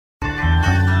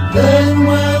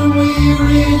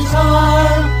every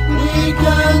time we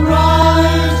can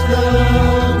rise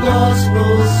the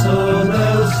gospel, so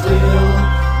they'll still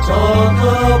talk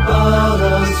about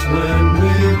us when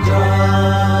we die.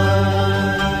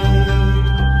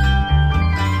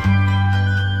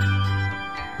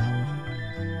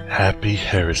 Happy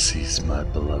heresies, my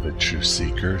beloved truth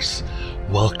seekers.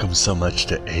 Welcome so much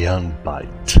to Aeon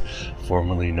Byte,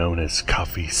 formerly known as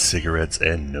Coffee, Cigarettes,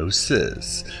 and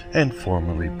Gnosis, and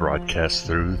formerly broadcast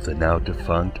through the now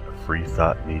defunct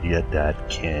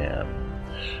freethoughtmedia.com.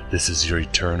 This is your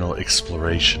eternal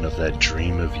exploration of that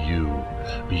dream of you,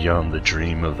 beyond the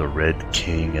dream of the Red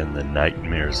King and the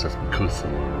nightmares of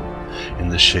Cthulhu, in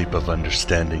the shape of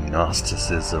understanding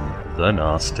Gnosticism, the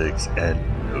Gnostics, and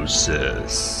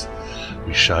Gnosis.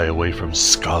 We shy away from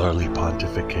scholarly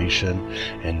pontification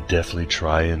and definitely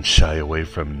try and shy away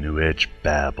from New Age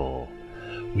babble.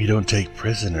 We don't take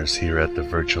prisoners here at the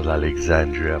virtual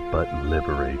Alexandria, but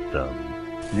liberate them.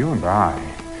 You and I,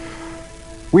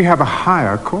 we have a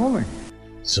higher calling.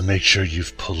 So make sure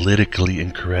you've politically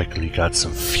incorrectly got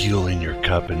some fuel in your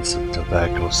cup and some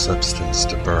tobacco substance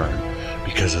to burn,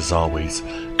 because as always,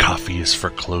 coffee is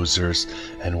for closers,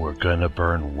 and we're gonna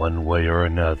burn one way or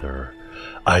another,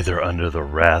 either under the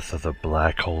wrath of the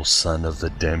black hole sun of the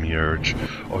demiurge,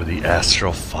 or the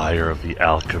astral fire of the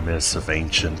alchemists of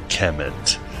ancient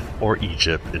Kemet, or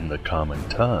Egypt in the common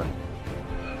tongue.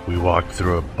 We walk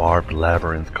through a barbed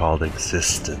labyrinth called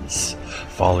existence,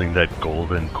 following that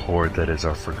golden cord that is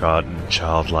our forgotten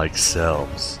childlike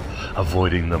selves,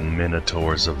 avoiding the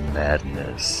minotaurs of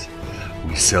madness.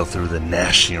 We sail through the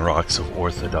gnashing rocks of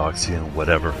orthodoxy and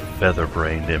whatever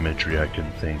feather-brained imagery I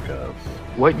can think of.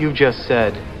 What you just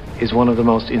said is one of the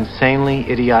most insanely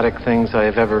idiotic things I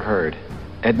have ever heard.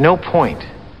 At no point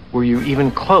were you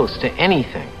even close to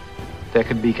anything that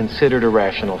could be considered a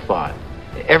rational thought.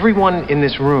 Everyone in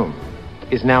this room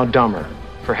is now dumber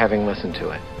for having listened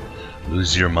to it.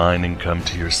 Lose your mind and come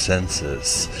to your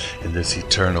senses in this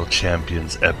eternal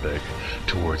champion's epic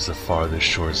towards the farthest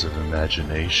shores of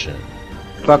imagination.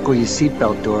 Buckle your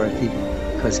seatbelt, Dorothy,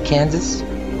 because Kansas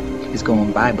is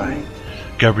going bye-bye.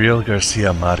 Gabriel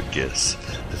Garcia Marquez,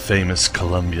 the famous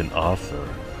Colombian author,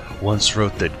 once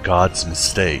wrote that God's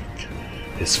mistake,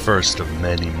 his first of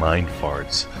many mind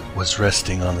farts, was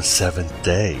resting on the seventh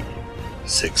day.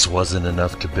 6 wasn't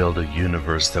enough to build a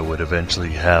universe that would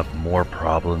eventually have more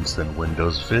problems than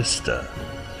Windows Vista.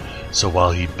 So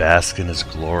while he basked in his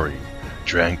glory,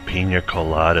 drank pina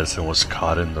coladas and was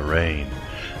caught in the rain,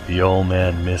 the old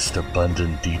man missed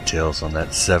abundant details on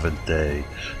that seventh day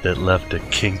that left a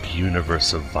kink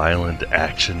universe of violent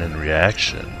action and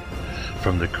reaction,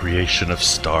 from the creation of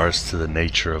stars to the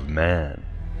nature of man.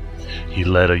 He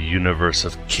led a universe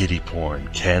of kiddie porn,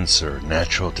 cancer,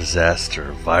 natural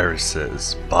disaster,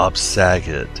 viruses, Bob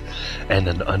Saget, and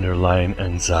an underlying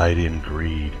anxiety and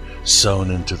greed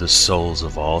sewn into the souls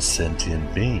of all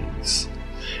sentient beings.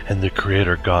 And the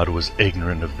Creator God was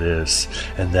ignorant of this,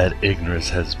 and that ignorance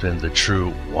has been the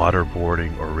true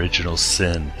waterboarding original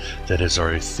sin that is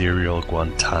our ethereal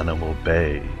Guantanamo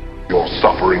Bay. Your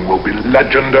suffering will be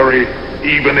legendary,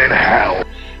 even in hell.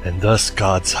 And thus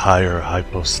God's higher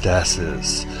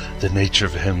hypostasis, the nature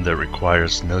of Him that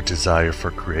requires no desire for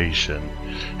creation,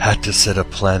 had to set a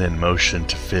plan in motion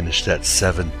to finish that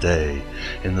seventh day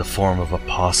in the form of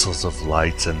apostles of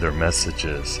lights and their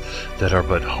messages that are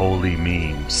but holy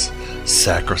memes,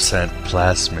 sacrosanct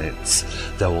plasmids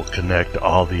that will connect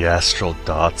all the astral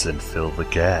dots and fill the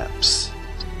gaps.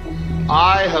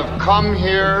 I have come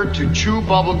here to chew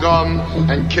bubblegum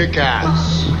and kick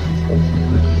ass.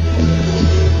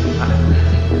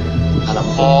 And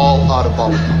I'm all out of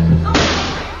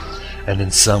bubblegum. And in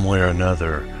some way or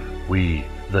another, we,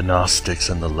 the Gnostics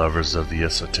and the lovers of the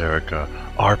esoterica,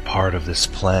 are part of this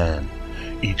plan,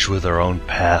 each with our own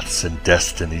paths and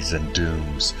destinies and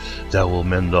dooms, that will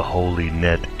mend the holy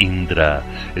net Indra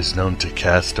is known to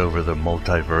cast over the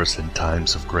multiverse in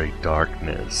times of great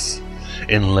darkness.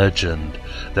 In legend,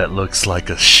 that looks like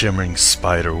a shimmering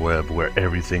spider web where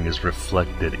everything is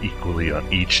reflected equally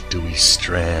on each dewy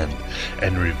strand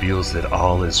and reveals that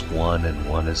all is one and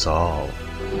one is all.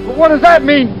 But what does that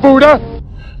mean, Buddha?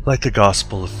 Like the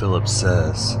Gospel of Philip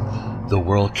says, the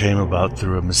world came about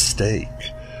through a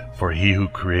mistake, for he who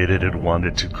created it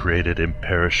wanted to create it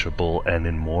imperishable and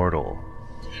immortal.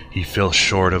 He fell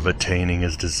short of attaining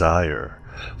his desire,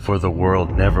 for the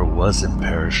world never was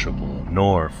imperishable,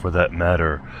 nor, for that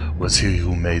matter, was he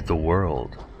who made the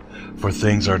world. For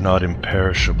things are not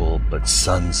imperishable, but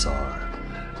suns are.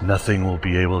 Nothing will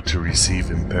be able to receive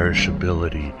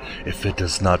imperishability if it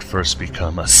does not first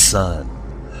become a sun.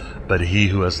 But he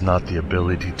who has not the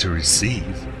ability to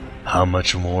receive how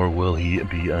much more will he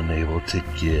be unable to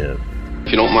give?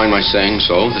 If you don't mind my saying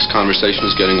so, this conversation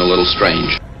is getting a little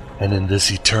strange. And in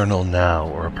this eternal now,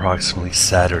 or approximately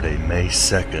Saturday, May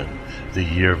 2nd, the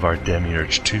year of our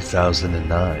Demiurge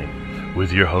 2009,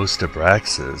 with your host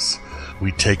Abraxas,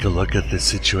 we take a look at this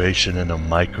situation in a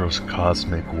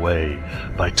microcosmic way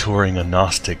by touring a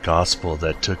Gnostic gospel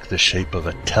that took the shape of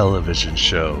a television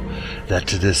show that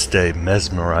to this day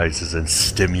mesmerizes and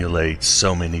stimulates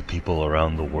so many people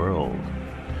around the world.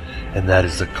 And that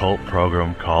is a cult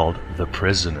program called The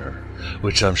Prisoner,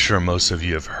 which I'm sure most of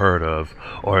you have heard of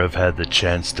or have had the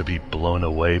chance to be blown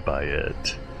away by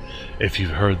it. If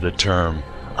you've heard the term,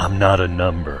 "I'm not a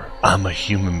number, I'm a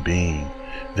human being,"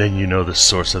 then you know the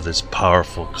source of this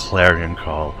powerful clarion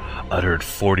call uttered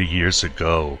 40 years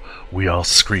ago. We all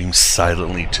scream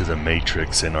silently to the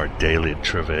Matrix in our daily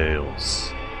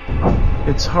travails.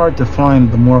 It's hard to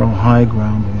find the moral high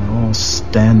ground when we're all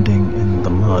standing in the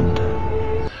mud.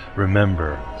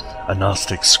 Remember, a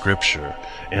Gnostic scripture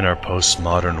in our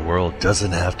postmodern world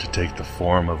doesn't have to take the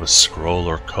form of a scroll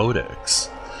or codex.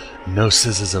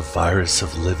 Gnosis is a virus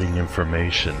of living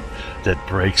information that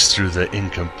breaks through the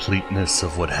incompleteness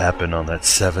of what happened on that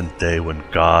seventh day when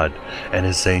God and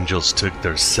his angels took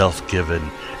their self-given,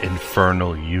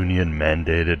 infernal,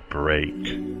 union-mandated break.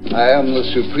 I am the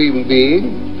supreme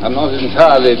being. I'm not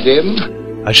entirely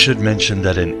dim. I should mention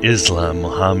that in Islam,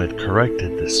 Muhammad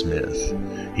corrected this myth.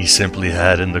 He simply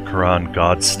had in the Quran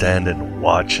God stand and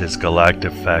watch his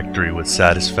galactic factory with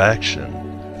satisfaction.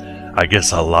 I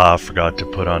guess Allah forgot to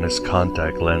put on his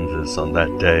contact lenses on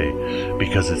that day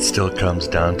because it still comes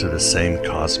down to the same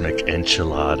cosmic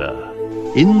enchilada.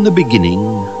 In the beginning,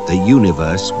 the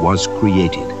universe was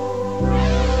created.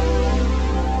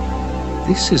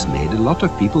 This has made a lot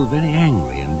of people very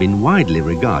angry and been widely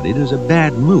regarded as a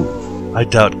bad move. I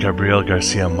doubt Gabriel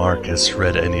Garcia Marquez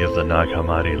read any of the Nag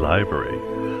Hammadi library,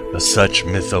 but such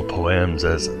mythopoems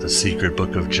as The Secret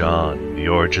Book of John, The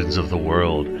Origins of the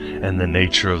World, and The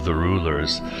Nature of the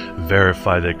Rulers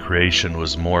verify that creation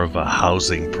was more of a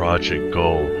housing project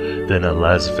goal than a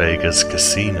Las Vegas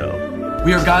casino.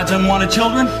 We are God's unwanted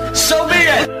children, so be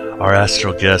it! Our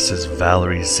astral guest is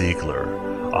Valarie Ziegler,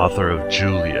 author of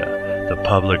Julia, The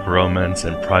Public Romance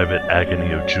and Private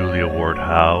Agony of Julia Ward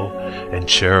Howe, and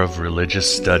chair of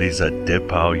religious studies at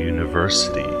DePauw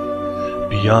University.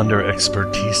 Beyond her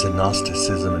expertise in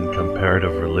Gnosticism and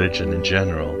comparative religion in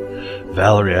general,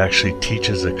 Valarie actually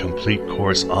teaches a complete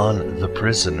course on The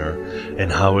Prisoner and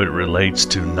how it relates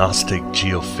to Gnostic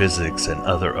geophysics and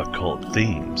other occult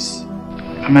themes.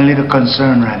 I'm a little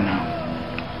concerned right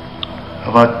now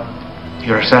about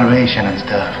your salvation and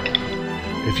stuff.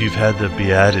 If you've had the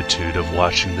beatitude of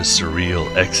watching the surreal,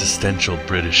 existential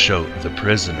British show The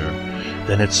Prisoner,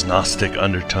 then its Gnostic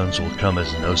undertones will come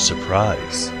as no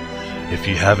surprise. If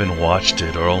you haven't watched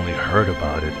it or only heard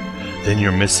about it, then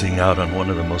you're missing out on one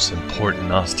of the most important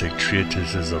Gnostic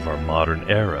treatises of our modern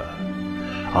era.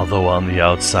 Although on the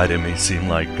outside it may seem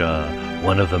like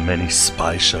one of the many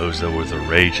spy shows that were the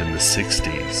rage in the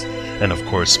 60s, and of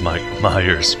course Mike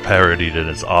Myers parodied in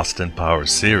his Austin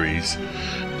Powers series,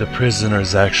 The Prisoner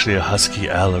is actually a husky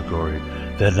allegory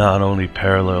that not only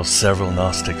parallels several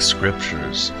Gnostic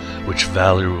scriptures, which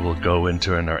Valarie will go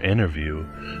into in our interview,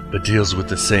 but deals with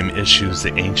the same issues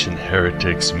the ancient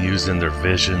heretics mused in their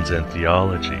visions and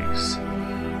theologies.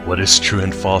 What is true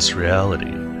and false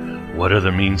reality? What are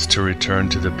the means to return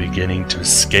to the beginning to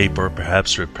escape or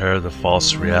perhaps repair the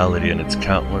false reality and its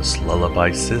countless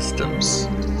lullaby systems?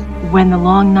 When the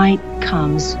long night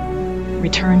comes,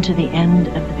 return to the end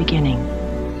of the beginning.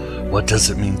 What does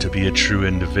it mean to be a true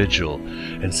individual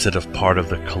instead of part of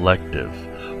the collective,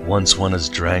 once one has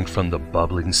drank from the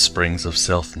bubbling springs of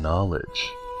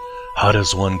self-knowledge? How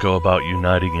does one go about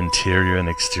uniting interior and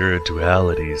exterior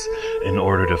dualities in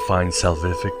order to find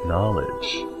salvific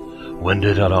knowledge? When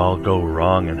did it all go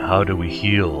wrong, and how do we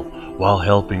heal while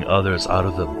helping others out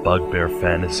of the bugbear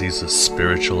fantasies of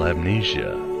spiritual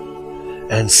amnesia?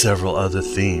 And several other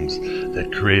themes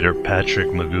that creator Patrick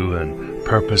McGoohan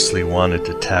purposely wanted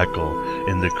to tackle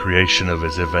in the creation of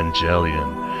his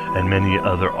Evangelion, and many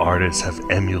other artists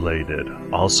have emulated,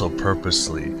 also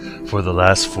purposely, for the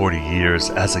last 40 years,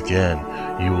 as again,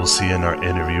 you will see in our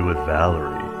interview with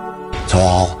Valarie. It's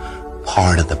all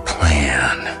part of the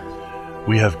plan.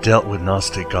 We have dealt with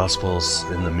Gnostic Gospels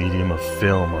in the medium of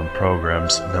film on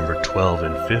programs number 12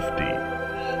 and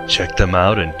 50. Check them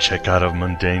out and check out of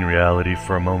mundane reality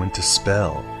for a moment to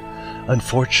spell.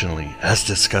 Unfortunately, as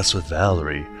discussed with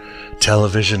Valarie,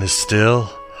 television is still,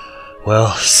 well,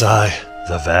 sigh,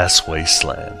 the vast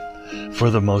wasteland.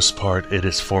 For the most part, it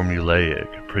is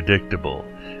formulaic, predictable,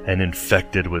 and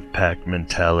infected with pack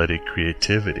mentality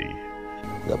creativity.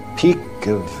 The peak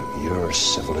of your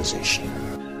civilization.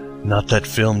 Not that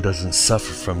film doesn't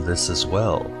suffer from this as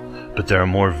well, but there are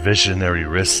more visionary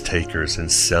risk-takers in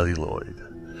celluloid.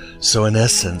 So in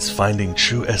essence, finding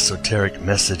true esoteric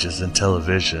messages in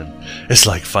television is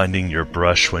like finding your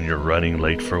brush when you're running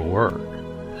late for work.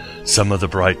 Some of the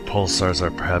bright pulsars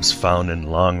are perhaps found in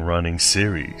long-running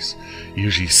series,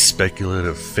 usually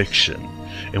speculative fiction,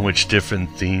 in which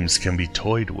different themes can be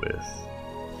toyed with.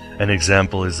 An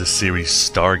example is the series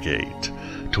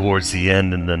Stargate, towards the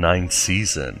end in the 9th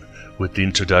season, with the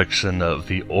introduction of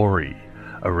the Ori,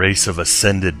 a race of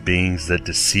ascended beings that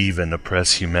deceive and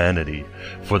oppress humanity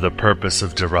for the purpose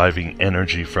of deriving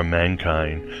energy from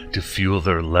mankind to fuel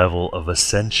their level of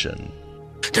ascension.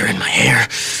 They're in my hair,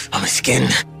 on my skin,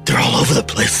 they're all over the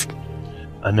place.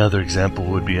 Another example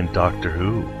would be in Doctor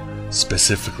Who,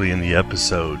 specifically in the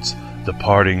episodes The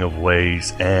Parting of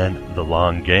Ways and The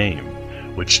Long Game,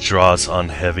 which draws on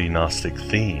heavy Gnostic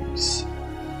themes.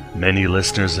 Many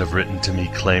listeners have written to me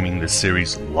claiming the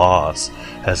series Lost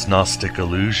has Gnostic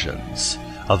allusions,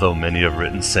 although many have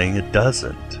written saying it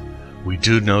doesn't. We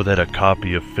do know that a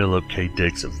copy of Philip K.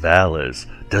 Dick's Valis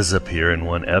does appear in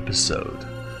one episode.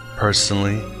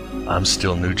 Personally, I'm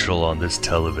still neutral on this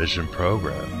television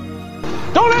program.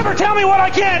 Don't ever tell me what I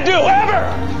can't do,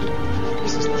 ever!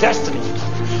 This is destiny.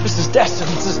 This is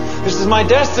destiny. This is my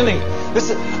destiny.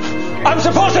 I'm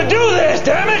supposed to do this,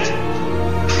 damn it!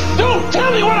 Don't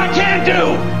tell me what I can't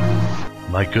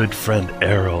do! My good friend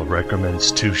Errol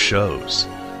recommends 2 shows,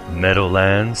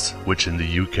 Meadowlands, which in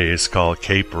the UK is called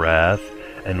Cape Wrath,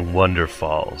 and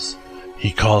Wonderfalls.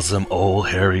 He calls them old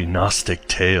hairy Gnostic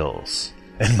tales,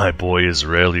 and my boy is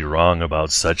rarely wrong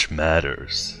about such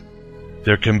matters.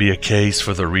 There can be a case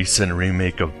for the recent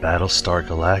remake of Battlestar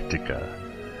Galactica.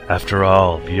 After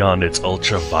all, beyond its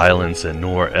ultra-violence and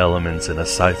noir elements in a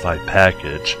sci-fi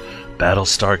package,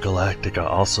 Battlestar Galactica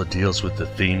also deals with the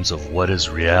themes of what is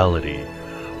reality,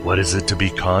 what is it to be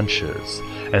conscious,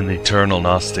 and the eternal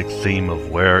Gnostic theme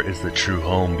of where is the true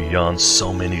home beyond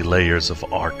so many layers of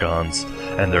archons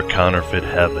and their counterfeit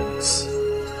heavens.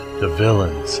 The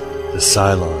villains, the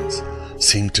Cylons,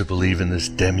 seem to believe in this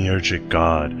demiurgic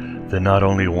god that not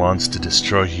only wants to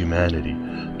destroy humanity,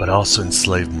 but also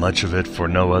enslave much of it for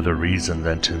no other reason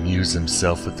than to amuse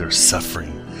himself with their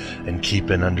suffering and keep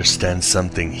and understand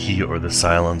something he or the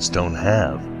Cylons don't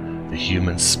have, the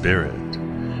human spirit.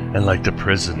 And like the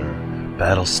prisoner,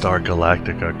 Battlestar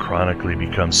Galactica chronically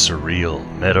becomes surreal,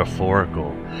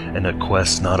 metaphorical, and a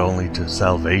quest not only to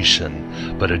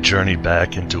salvation, but a journey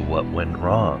back into what went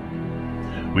wrong.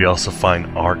 We also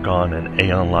find Archon and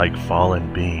Aeon-like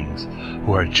fallen beings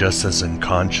who are just as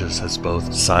unconscious as both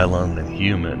Cylon and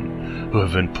human, who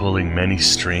have been pulling many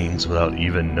strings without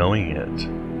even knowing it.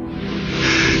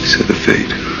 So the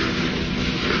fate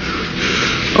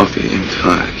of the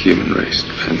entire human race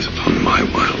depends upon my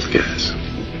wild guess.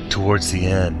 Towards the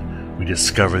end, we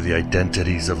discover the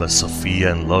identities of a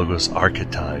Sophia and Logos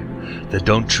archetype that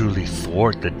don't truly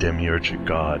thwart the demiurgic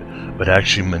god, but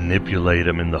actually manipulate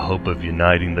him in the hope of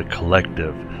uniting the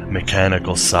collective,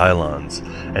 mechanical Cylons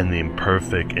and the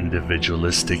imperfect,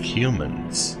 individualistic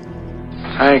humans.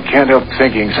 I can't help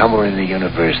thinking somewhere in the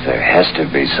universe there has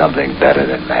to be something better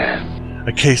than man.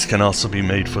 A case can also be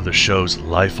made for the shows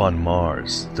Life on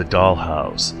Mars, The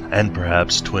Dollhouse, and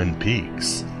perhaps Twin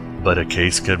Peaks, but a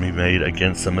case can be made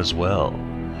against them as well.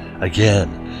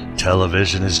 Again,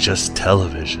 television is just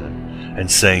television,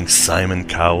 and saying Simon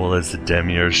Cowell as the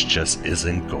demiurge just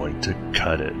isn't going to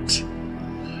cut it.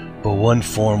 But one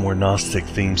form where Gnostic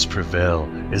themes prevail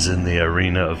is in the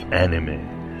arena of anime.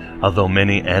 Although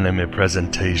many anime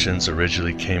presentations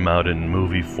originally came out in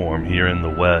movie form here in the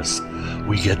West,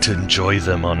 we get to enjoy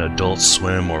them on Adult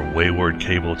Swim or Wayward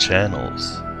cable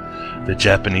channels. The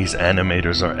Japanese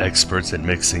animators are experts at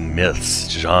mixing myths,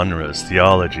 genres,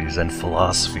 theologies, and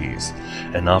philosophies,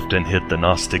 and often hit the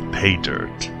Gnostic pay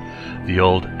dirt. The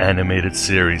old animated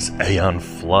series Aeon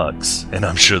Flux, and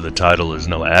I'm sure the title is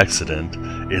no accident,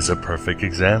 is a perfect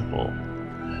example.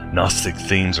 Gnostic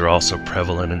themes are also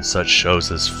prevalent in such shows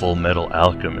as Full Metal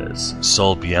Alchemist,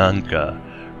 Soul Bianca,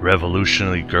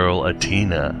 Revolutionary Girl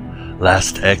Athena,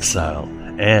 Last Exile,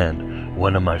 and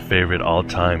one of my favorite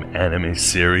all-time anime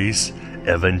series,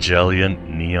 Evangelion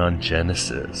Neon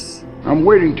Genesis. I'm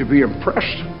waiting to be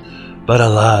impressed. But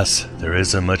alas, there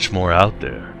isn't much more out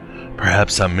there.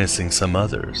 Perhaps I'm missing some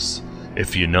others.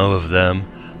 If you know of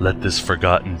them, let this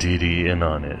forgotten deity in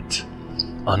on it.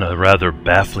 On a rather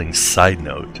baffling side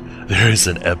note, there is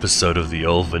an episode of the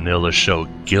old vanilla show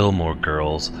Gilmore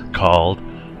Girls called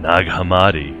Nag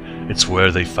Hammadi. It's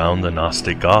where they found the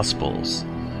Gnostic Gospels.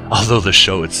 although the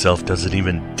show itself doesn't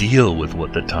even deal with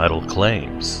what the title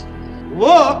claims.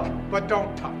 Look, but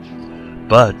don't touch.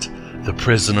 But The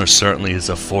Prisoner certainly is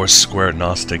a four-square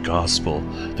Gnostic gospel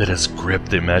that has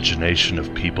gripped the imagination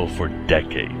of people for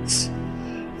decades.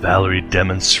 Valarie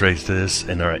demonstrates this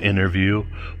in our interview,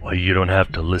 while you don't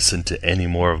have to listen to any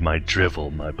more of my drivel,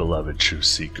 my beloved truth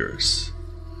seekers.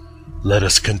 Let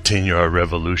us continue our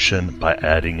revolution by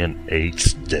adding an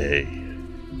 8th day.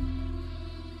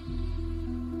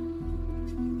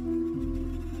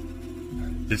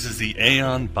 This is the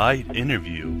Aeon Byte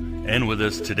interview, and with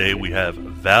us today we have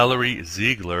Valarie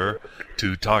Ziegler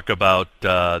to talk about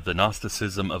the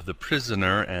Gnosticism of the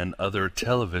Prisoner and other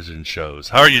television shows.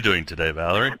 How are you doing today,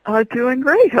 Valarie? Doing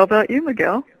great. How about you,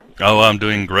 Miguel? Oh, I'm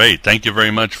doing great. Thank you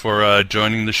very much for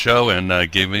joining the show and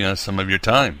giving us some of your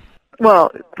time.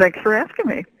 Well, thanks for asking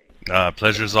me.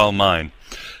 Pleasure's all mine.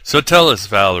 So tell us,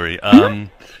 Valarie,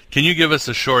 can you give us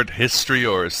a short history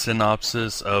or a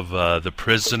synopsis of The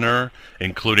Prisoner,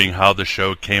 including how the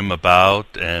show came about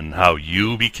and how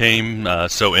you became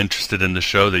so interested in the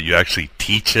show that you actually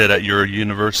teach it at your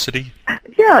university?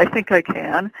 Yeah, I think I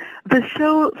can. The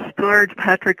show starred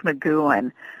Patrick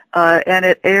McGoohan, and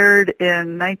it aired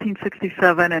in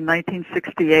 1967 and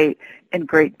 1968 in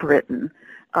Great Britain,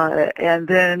 and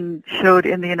then showed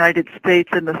in the United States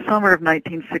in the summer of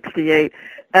 1968,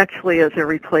 actually as a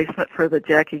replacement for the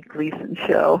Jackie Gleason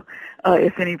show,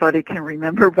 if anybody can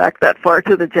remember back that far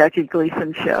to the Jackie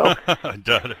Gleason show. I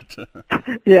doubt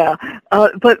it. Yeah,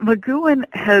 but McGoohan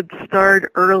had starred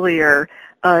earlier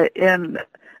in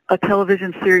a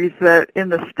television series that in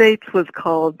the States was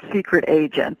called Secret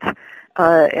Agent,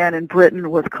 and in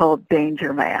Britain was called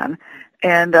Danger Man.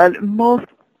 And most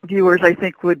viewers, I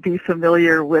think, would be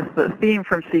familiar with the theme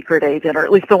from Secret Agent, or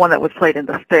at least the one that was played in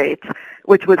the States,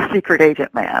 which was Secret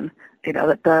Agent Man. You know,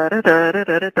 that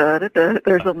da-da-da-da-da-da-da,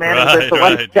 there's a man, right, there's the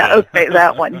right, one. Yeah, okay,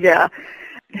 that one, yeah.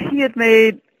 He had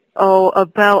made,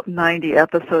 about 90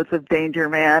 episodes of Danger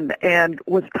Man and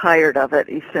was tired of it,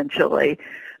 essentially.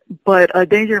 But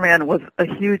Danger Man was a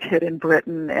huge hit in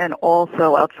Britain and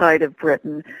also outside of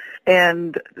Britain,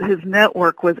 and his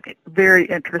network was very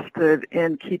interested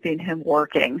in keeping him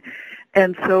working.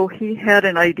 And so he had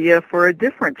an idea for a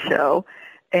different show,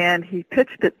 and he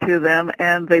pitched it to them,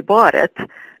 and they bought it,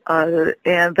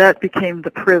 and that became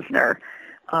The Prisoner.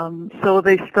 So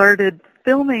they started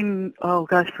filming, for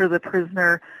The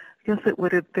Prisoner, I guess it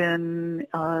would have been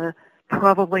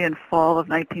probably in fall of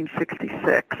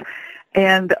 1966.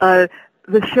 And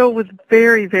the show was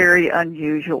very, very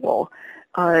unusual,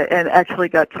 and actually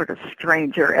got sort of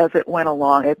stranger as it went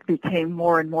along. It became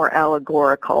more and more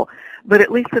allegorical. But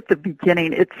at least at the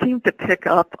beginning, it seemed to pick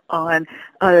up on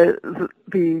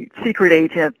the secret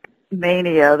agent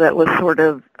mania that was sort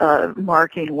of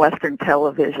marking Western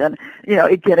television. You know,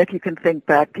 again, if you can think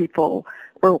back, people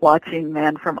were watching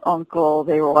Man from U.N.C.L.E.,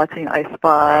 they were watching I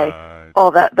Spy,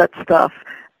 all that stuff.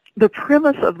 The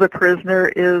premise of The Prisoner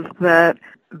is that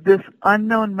this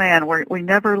unknown man, we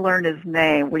never learn his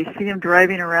name, we see him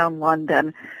driving around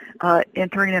London,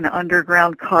 entering an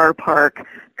underground car park,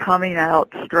 coming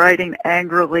out, striding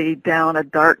angrily down a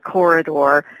dark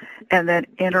corridor, and then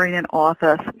entering an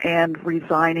office and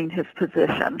resigning his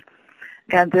position.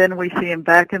 And then we see him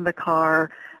back in the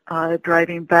car,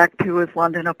 driving back to his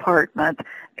London apartment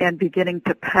and beginning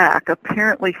to pack,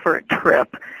 apparently for a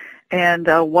trip. And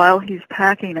while he's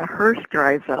packing, a hearse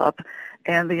drives up,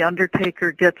 and the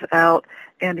undertaker gets out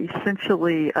and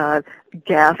essentially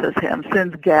gasses him,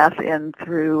 sends gas in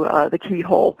through the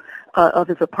keyhole of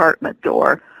his apartment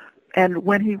door. And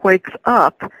when he wakes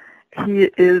up, he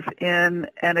is in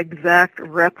an exact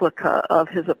replica of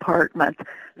his apartment.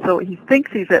 So he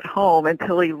thinks he's at home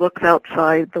until he looks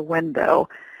outside the window.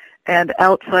 And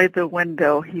outside the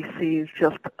window, he sees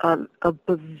just a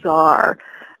bizarre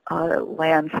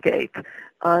landscape,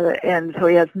 and so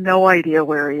he has no idea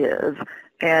where he is.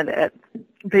 And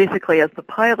basically, as the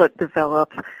pilot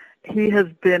develops, he has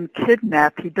been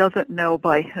kidnapped. He doesn't know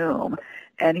by whom,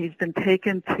 and he's been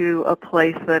taken to a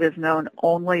place that is known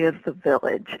only as the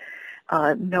Village.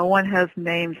 No one has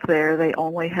names there. They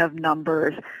only have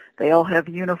numbers. They all have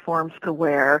uniforms to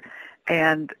wear,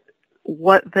 and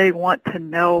what they want to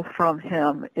know from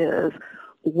him is,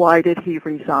 why did he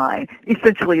resign?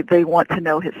 Essentially, they want to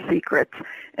know his secrets.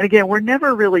 And again, we're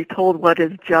never really told what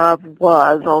his job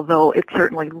was, although it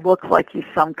certainly looks like he's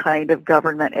some kind of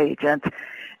government agent.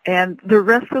 And the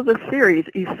rest of the series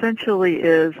essentially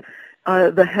is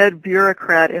the head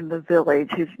bureaucrat in the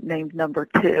Village, who's named number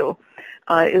 2,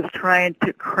 is trying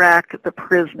to crack the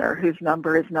prisoner, whose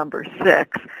number is number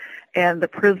 6. And the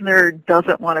prisoner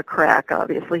doesn't want to crack,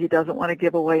 obviously. He doesn't want to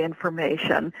give away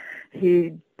information.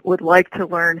 He would like to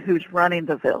learn who's running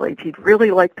the village. He'd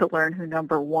really like to learn who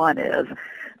number one is.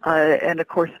 And of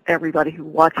course, everybody who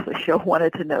watched the show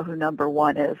wanted to know who number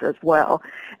one is as well.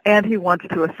 And he wants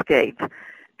to escape.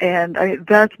 And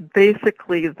that's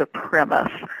basically the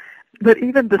premise. But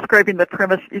even describing the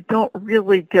premise, you don't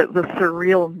really get the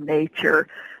surreal nature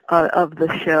of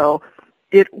the show.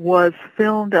 It was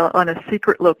filmed on a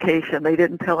secret location. They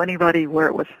didn't tell anybody where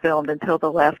it was filmed until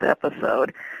the last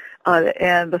episode.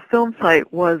 And the film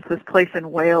site was this place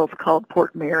in Wales called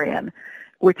Portmeirion,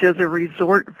 which is a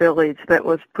resort village that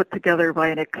was put together by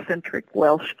an eccentric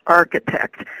Welsh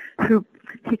architect who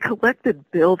he collected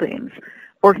buildings,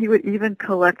 or he would even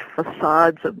collect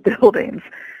facades of buildings.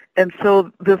 And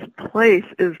so this place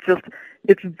is just,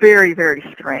 it's very, very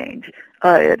strange.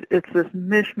 It's this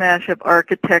mishmash of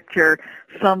architecture.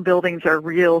 Some buildings are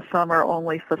real, some are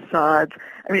only facades.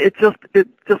 I mean, it just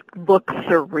looks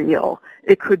surreal.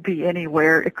 It could be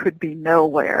anywhere, it could be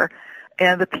nowhere.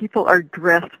 And the people are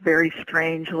dressed very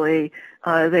strangely.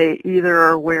 They either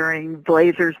are wearing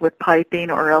blazers with piping,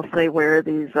 or else they wear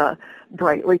these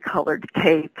brightly colored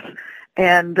capes.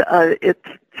 And it's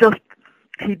just,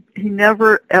 he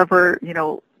never ever,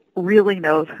 really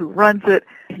knows who runs it.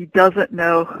 He doesn't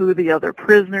know who the other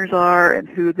prisoners are and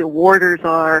who the warders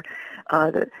are.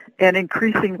 And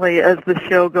increasingly, as the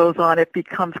show goes on, it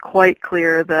becomes quite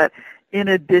clear that in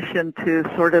addition to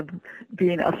sort of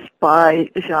being a spy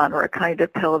genre kind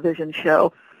of television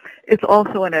show, it's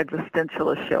also an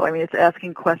existentialist show. I mean, it's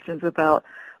asking questions about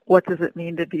what does it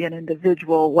mean to be an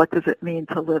individual? What does it mean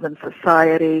to live in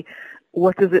society?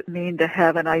 What does it mean to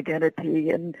have an identity?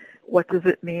 And what does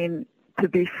it mean to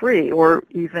be free? Or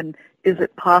even, is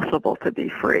it possible to be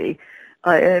free?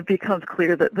 And it becomes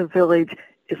clear that the village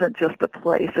isn't just a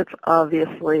place. It's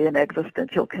obviously an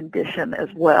existential condition as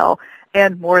well.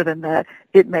 And more than that,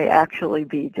 it may actually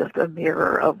be just a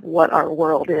mirror of what our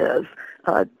world is,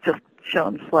 just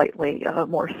shown slightly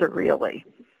more surreally.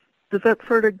 Does that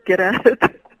sort of get at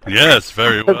it? Yes,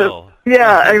 very well.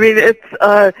 Yeah, I mean,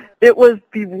 it was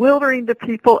bewildering to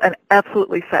people and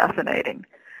absolutely fascinating.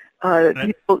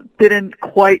 People didn't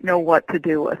quite know what to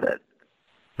do with it.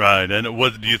 Right, and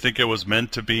do you think it was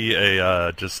meant to be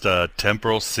just a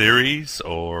temporal series,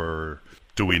 or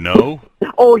do we know?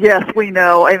 Oh, yes, we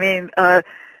know. I mean,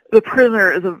 The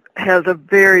Prisoner has a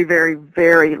very, very,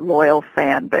 very loyal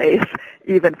fan base,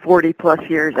 even 40-plus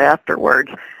years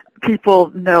afterwards.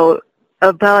 People know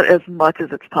about as much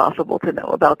as it's possible to know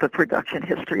about the production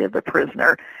history of The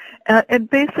Prisoner. And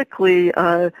basically,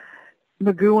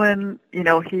 McGoohan,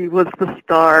 he was the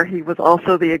star. He was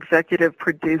also the executive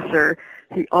producer.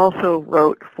 He also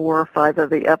wrote 4 or 5 of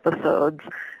the episodes,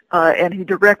 and he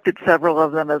directed several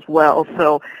of them as well.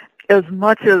 So as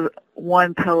much as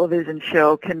one television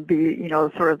show can be,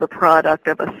 sort of the product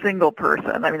of a single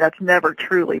person, I mean, that's never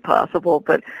truly possible,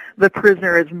 but The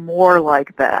Prisoner is more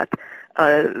like that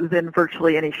than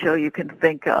virtually any show you can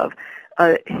think of.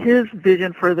 His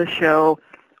vision for the show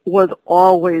was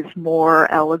always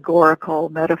more allegorical,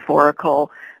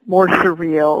 metaphorical, more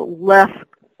surreal, less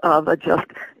of a just,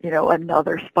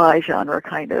 another spy genre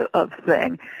kind of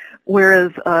thing.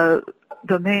 Whereas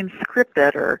the main script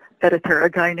editor, a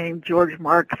guy named George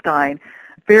Markstein,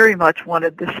 very much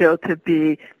wanted the show to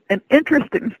be an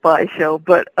interesting spy show,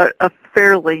 but a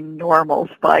fairly normal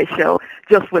spy show,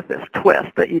 just with this twist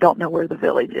that you don't know where the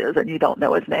village is and you don't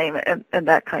know his name and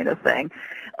that kind of thing.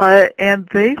 And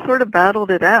they sort of battled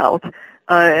it out.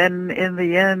 And in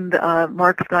the end,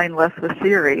 Markstein left the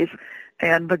series,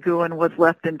 and McGoohan was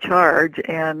left in charge,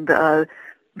 and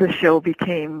the show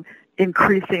became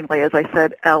increasingly, as I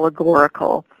said,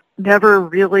 allegorical. Never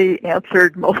really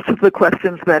answered most of the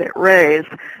questions that it raised,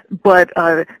 but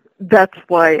that's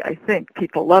why I think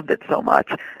people loved it so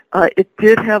much. It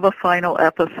did have a final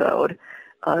episode,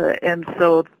 and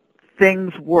so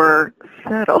things were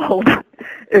settled,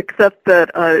 except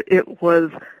that it was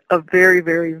a very,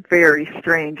 very, very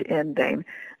strange ending.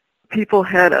 People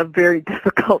had a very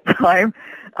difficult time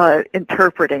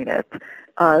interpreting it,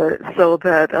 so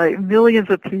that millions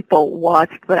of people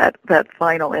watched that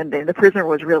final ending. The Prisoner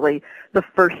was really the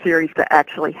first series to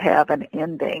actually have an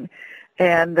ending.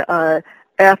 And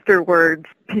afterwards,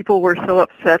 people were so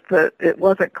upset that it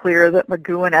wasn't clear that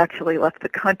McGoohan actually left the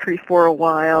country for a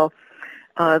while.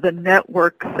 The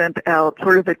network sent out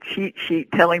sort of a cheat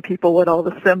sheet telling people what all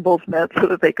the symbols meant so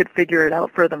that they could figure it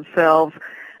out for themselves.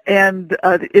 And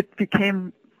it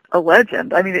became a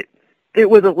legend. I mean, it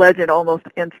was a legend almost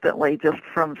instantly, just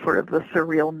from sort of the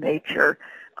surreal nature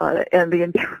and the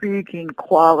intriguing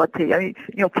quality. I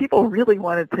mean, people really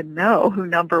wanted to know who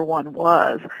number one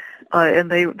was,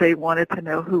 and they wanted to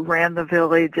know who ran the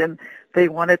village, and They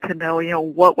wanted to know,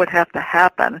 what would have to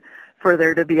happen for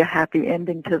there to be a happy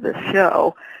ending to this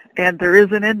show. And there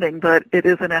is an ending, but it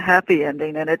isn't a happy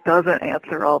ending, and it doesn't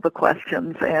answer all the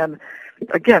questions. And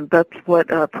again, that's what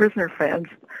Prisoner fans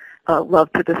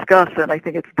love to discuss, and I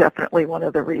think it's definitely one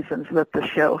of the reasons that the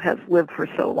show has lived for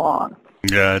so long.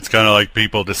 Yeah, it's kind of like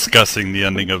people discussing the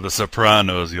ending of The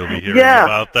Sopranos. You'll be hearing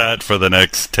about that for the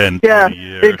next 10, 20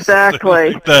 years.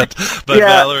 Exactly. Like that. But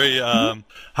Valarie,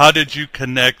 how did you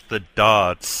connect the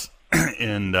dots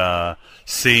in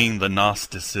seeing the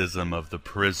Gnosticism of the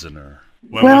prisoner?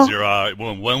 When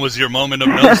was your moment of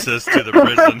gnosis to the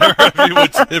prisoner,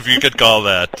 if you could call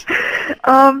that?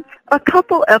 A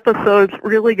couple episodes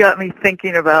really got me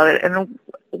thinking about it, and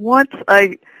once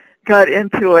I got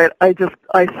into it, I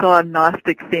saw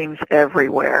Gnostic themes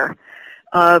everywhere.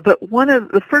 But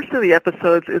the first of the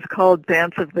episodes is called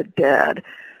Dance of the Dead,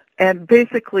 and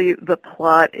basically the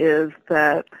plot is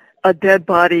that a dead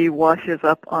body washes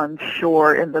up on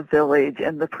shore in the village,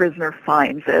 and the prisoner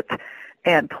finds it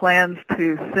and plans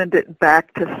to send it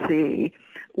back to sea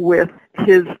with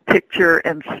his picture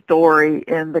and story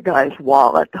in the guy's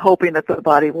wallet, hoping that the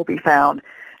body will be found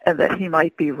and that he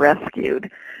might be rescued.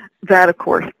 That, of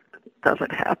course,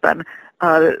 doesn't happen.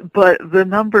 But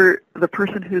the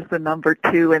person who's the number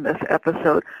 2 in this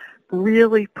episode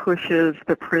really pushes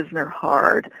the prisoner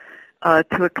hard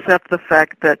to accept the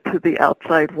fact that to the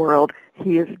outside world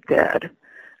he is dead,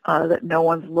 that no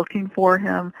one's looking for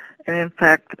him, and in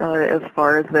fact, as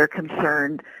far as they're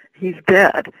concerned, he's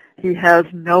dead. He has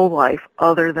no life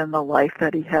other than the life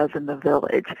that he has in the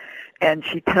village. And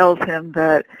she tells him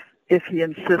that if he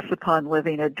insists upon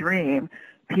living a dream,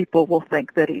 people will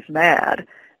think that he's mad.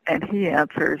 And he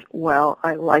answers, well,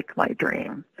 I like my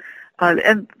dream.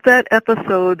 And that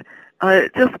episode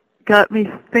just got me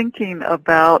thinking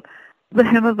about the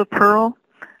Hymn of the Pearl,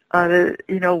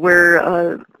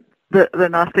 where the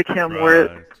Gnostic hymn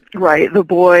where, the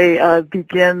boy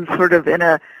begins sort of in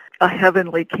a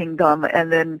heavenly kingdom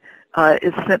and then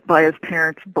is sent by his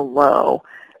parents below.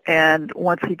 And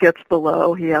once he gets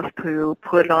below, he has to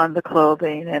put on the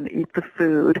clothing and eat the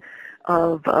food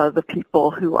of the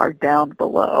people who are down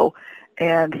below.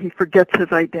 And he forgets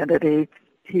his identity.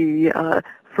 He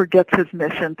forgets his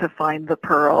mission to find the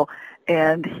pearl,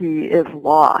 and he is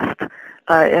lost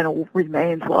and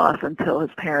remains lost until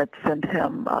his parents send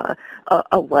him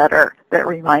a letter that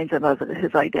reminds him of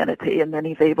his identity, and then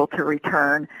he's able to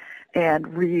return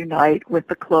and reunite with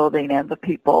the clothing and the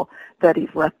people that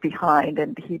he's left behind,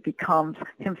 and he becomes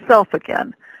himself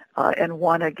again and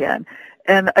one again.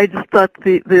 And I just thought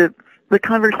the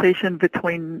conversation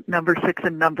between number 6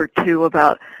 and number 2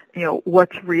 about,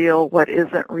 what's real, what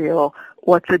isn't real,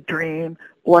 what's a dream,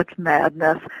 what's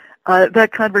madness,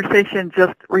 that conversation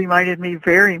just reminded me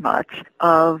very much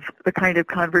of the kind of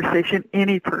conversation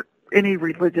any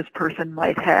religious person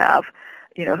might have,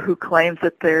 who claims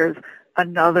that there's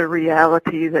another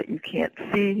reality that you can't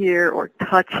see here or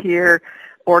touch here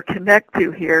or connect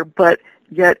to here, but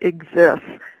yet exists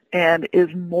and is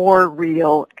more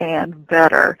real and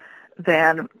better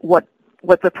than what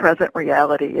the present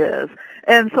reality is.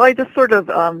 And so I just sort of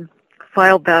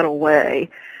filed that away.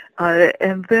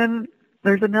 And then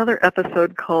there's another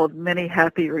episode called Many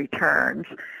Happy Returns,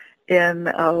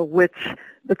 in which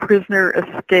the prisoner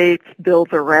escapes,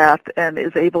 builds a raft, and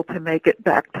is able to make it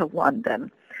back to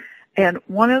London. And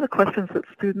one of the questions that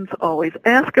students always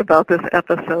ask about this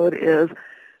episode is,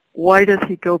 why does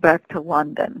he go back to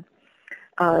London?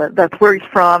 That's where he's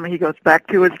from. He goes back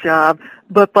to his job.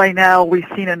 But by now, we've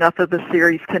seen enough of the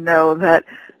series to know that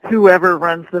whoever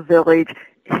runs the village,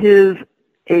 his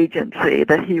agency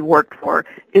that he worked for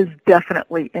is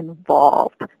definitely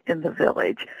involved in the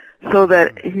village. So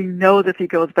that he knows if he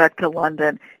goes back to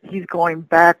London, he's going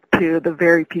back to the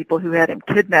very people who had him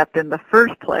kidnapped in the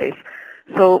first place.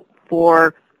 So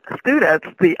for students,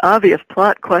 the obvious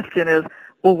plot question is,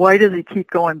 well, why does he keep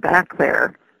going back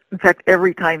there? In fact,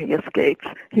 every time he escapes,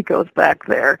 he goes back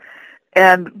there.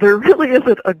 And there really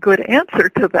isn't a good answer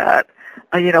to that.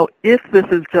 If this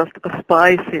is just a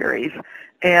spy series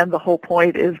and the whole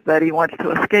point is that he wants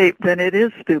to escape, then it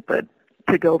is stupid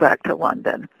to go back to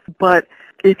London. But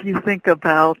if you think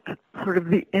about sort of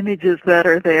the images that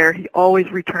are there, he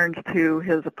always returns to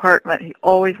his apartment. He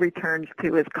always returns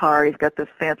to his car. He's got this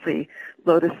fancy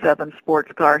Lotus 7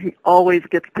 sports car. He always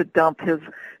gets to dump his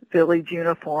village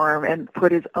uniform and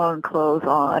put his own clothes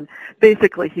on.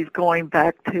 Basically, he's going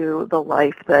back to the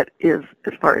life that is,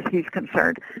 as far as he's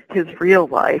concerned, his real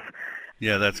life.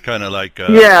 Yeah, that's kind of like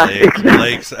exactly.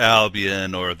 Lake's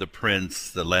Albion or The Prince,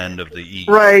 the Land of the East.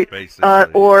 Right,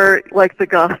 basically. Or like the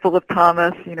Gospel of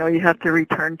Thomas, you have to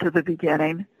return to the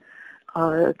beginning.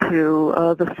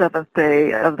 to the seventh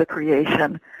day of the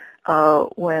creation,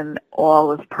 when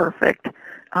all is perfect,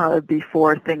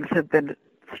 before things have been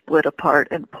split apart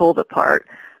and pulled apart.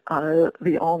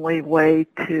 The only way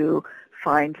to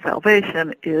find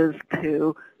salvation is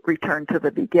to return to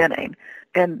the beginning.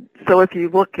 And so if you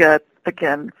look at,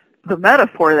 again, the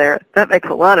metaphor there, that makes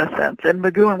a lot of sense. And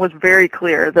McGowan was very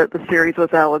clear that the series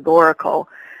was allegorical.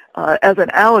 As an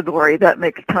allegory, that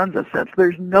makes tons of sense.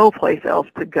 There's no place else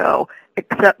to go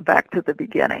except back to the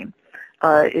beginning.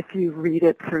 If you read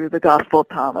it through the Gospel of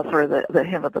Thomas or the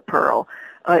Hymn of the Pearl,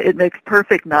 it makes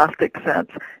perfect Gnostic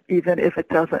sense, even if it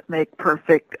doesn't make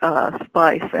perfect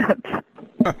spy sense.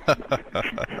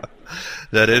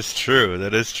 That is true.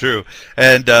 That is true.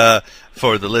 And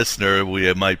for the listener,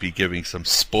 we might be giving some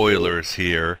spoilers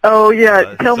here. Oh,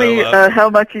 yeah. Tell me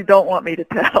how much you don't want me to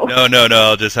tell. No.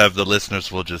 I'll just have the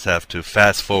listeners will just have to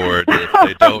fast forward if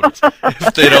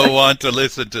they don't want to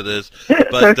listen to this.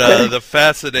 But Okay. The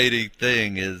fascinating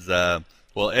thing is,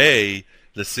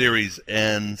 the series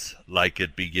ends like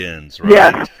it begins, right?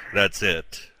 Yes. That's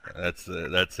it. That's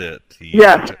it.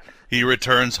 Yes. He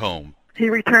returns home. He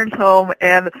returns home,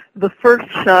 and the first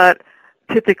shot,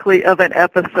 typically, of an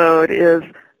episode is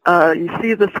you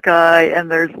see the sky,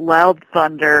 and there's loud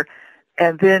thunder,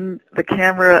 and then the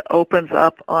camera opens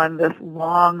up on this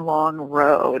long, long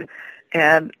road,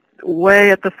 and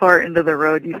way at the far end of the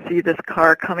road, you see this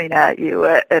car coming at you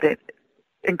at an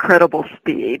incredible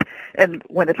speed, and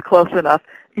when it's close enough,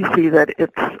 you see that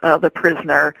it's the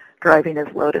prisoner driving his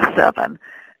Lotus 7.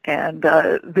 And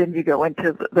then you go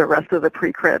into the rest of the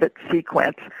pre-credit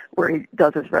sequence where he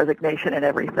does his resignation and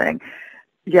everything.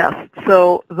 Yes,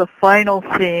 so the final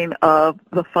scene of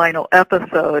the final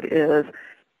episode is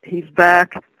he's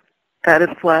back at his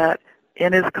flat,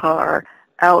 in his car,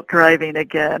 out driving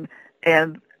again,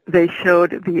 and they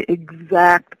showed the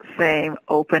exact same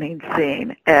opening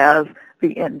scene as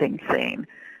the ending scene.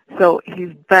 So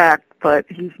he's back, but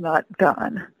he's not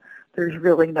done. There's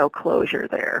really no closure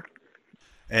there.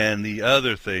 And the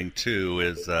other thing too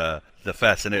is the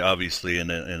fascinating, obviously, in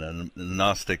a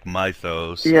Gnostic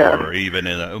mythos, Yeah. or even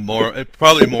in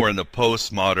probably more in the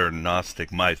postmodern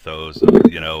Gnostic mythos,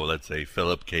 let's say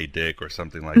Philip K. Dick or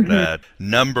something like that.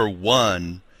 Number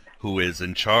one, who is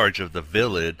in charge of the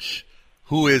village,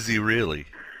 who is he really?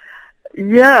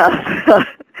 Yes.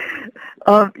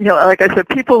 Like I said,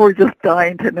 people were just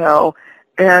dying to know,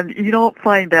 and you don't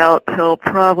find out till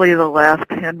probably the last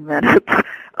 10 minutes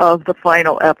of the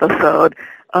final episode,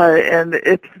 and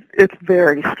it's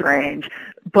very strange.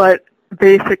 But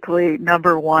basically,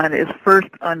 number one is first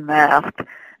unmasked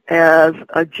as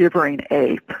a gibbering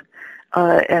ape,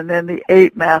 and then the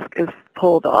ape mask is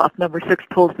pulled off. Number 6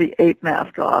 pulls the ape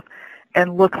mask off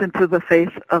and looks into the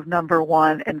face of number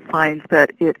one and finds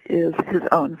that it is his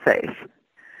own face.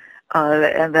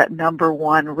 And that number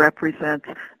one represents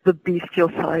the bestial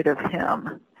side of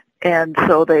him. And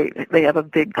so they have a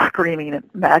big screaming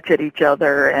match at each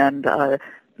other, and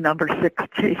number 6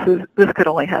 chases, this could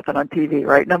only happen on TV,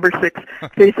 right? Number 6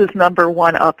 chases number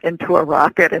one up into a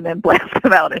rocket and then blasts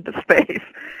him out into space.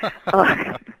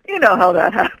 You know how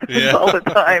that happens all the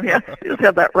time. Yeah, you just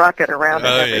have that rocket around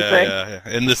and everything.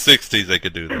 Yeah. In the 60s they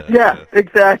could do that. Yeah,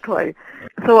 exactly.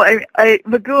 So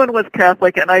McGowan was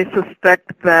Catholic, and I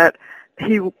suspect that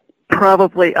he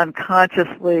probably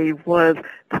unconsciously was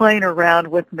playing around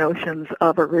with notions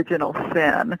of original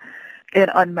sin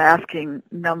and unmasking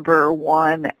number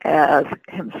one as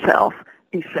himself,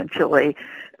 essentially.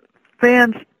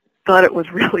 Fans thought it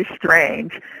was really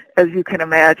strange, as you can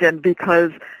imagine,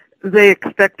 because they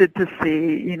expected to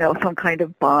see, some kind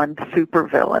of Bond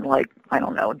supervillain, like, I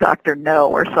don't know, Dr. No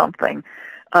or something.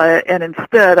 And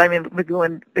instead,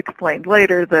 McGowan explained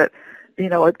later that,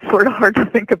 it's sort of hard to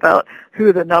think about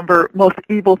who the most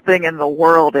evil thing in the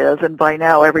world is, and by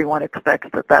now everyone expects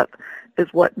that is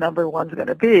what number one's going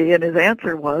to be. And his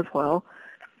answer was, well,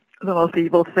 the most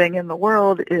evil thing in the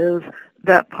world is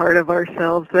that part of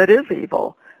ourselves that is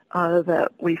evil, that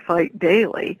we fight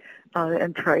daily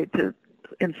and try to,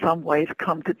 in some ways,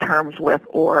 come to terms with,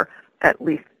 or at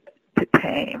least to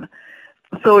tame.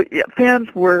 So fans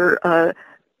were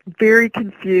very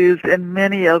confused, and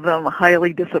many of them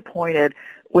highly disappointed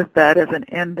with that as an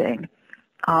ending.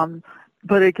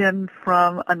 But again,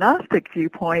 from a Gnostic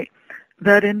viewpoint,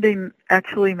 that ending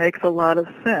actually makes a lot of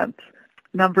sense.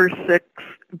 Number 6,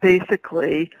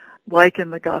 basically, like in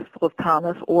the Gospel of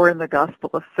Thomas or in the Gospel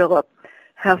of Philip,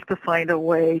 has to find a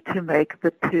way to make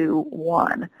the two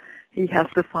one. He has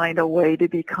to find a way to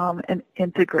become an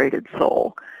integrated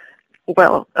soul.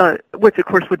 Well, which of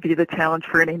course would be the challenge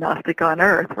for any Gnostic on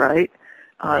earth, right?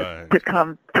 To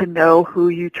come to know who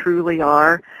you truly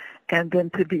are and then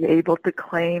to be able to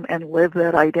claim and live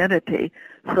that identity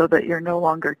so that you're no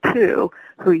longer two,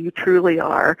 who you truly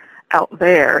are out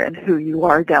there and who you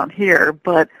are down here,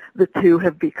 but the two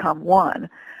have become one.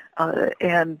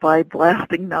 And by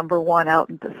blasting number one out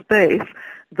into space,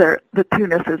 the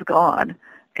two-ness is gone,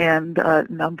 and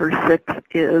number 6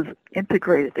 is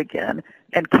integrated again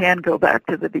and can go back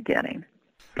to the beginning.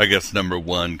 I guess number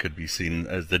 1 could be seen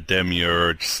as the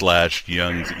demiurge /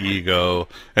 Jung's ego,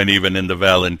 and even in the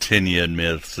Valentinian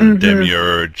myths, the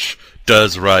demiurge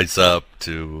does rise up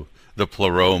to the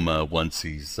pleroma once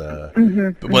he's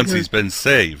he's been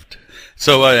saved.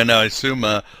 So, and I assume,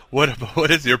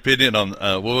 what is your opinion on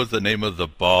what was the name of the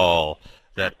ball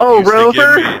that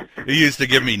Rover? He used to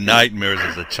give me nightmares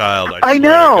as a child. I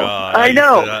know. I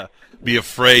know. Used to, be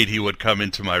afraid he would come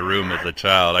into my room as a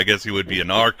child. I guess he would be an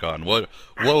Archon. What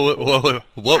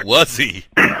was he?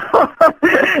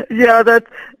 Yeah,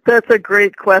 that's a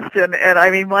great question. And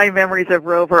I mean, my memories of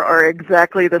Rover are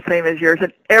exactly the same as yours.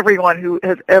 And everyone who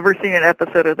has ever seen an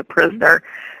episode of The Prisoner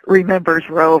remembers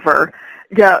Rover.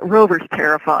 Yeah, Rover's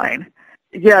terrifying.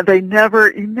 Yeah, you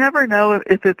never know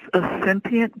if it's a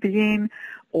sentient being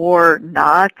or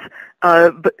not.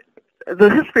 But the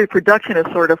history of production is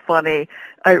sort of funny.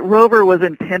 Rover was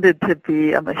intended to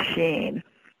be a machine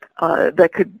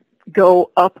that could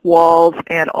go up walls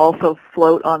and also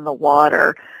float on the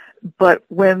water. But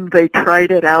when they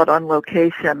tried it out on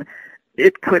location,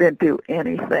 it couldn't do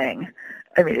anything.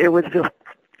 I mean, it was just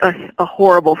a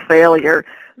horrible failure.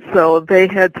 So they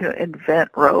had to invent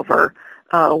Rover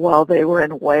while they were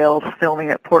in Wales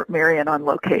filming at Port Merion on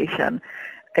location.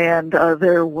 And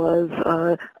there was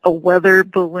a weather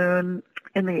balloon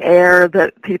in the air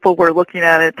that people were looking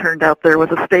at. It turned out there was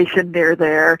a station near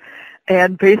there.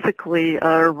 And basically,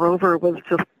 Rover was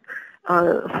just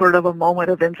sort of a moment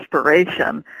of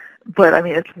inspiration. But, I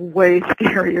mean, it's way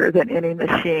scarier than any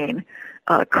machine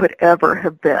could ever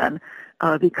have been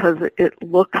because it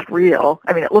looks real.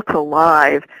 I mean, it looks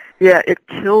alive. Yeah, it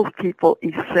kills people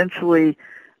essentially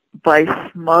by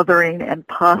smothering and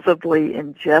possibly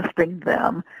ingesting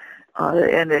them.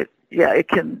 And it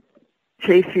can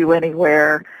chase you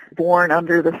anywhere, born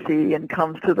under the sea and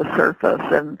comes to the surface.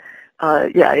 And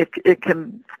it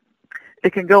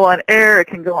can go on air, it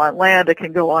can go on land, it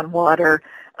can go on water,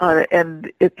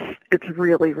 and it's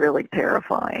really, really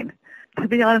terrifying. To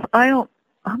be honest, I'm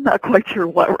not quite sure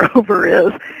what Rover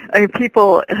is. I mean,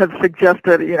 people have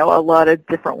suggested, a lot of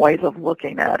different ways of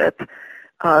looking at it,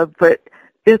 but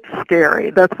it's scary.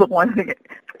 That's the one thing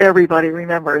everybody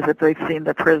remembers if they've seen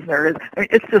The Prisoner.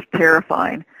 It's just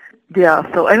terrifying.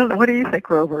 Yeah, so I don't know. What do you think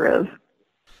Rover is?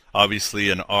 Obviously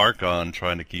an Archon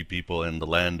trying to keep people in the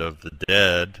land of the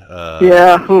dead.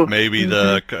 Maybe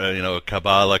the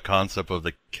Kabbalah concept of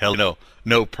the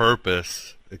no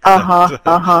purpose.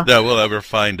 That we'll ever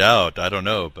find out. I don't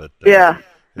know, but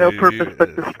no purpose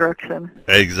but destruction.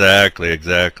 Exactly.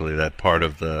 That part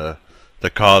of the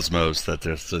cosmos that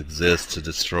just exists to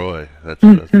destroy. That's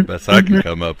the best I can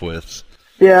come up with.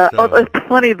 Yeah, it's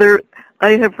funny.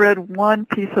 I have read one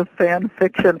piece of fan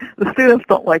fiction. The students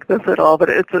don't like this at all, but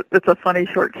it's a funny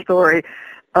short story.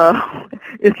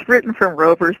 It's written from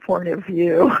Rover's point of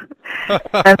view.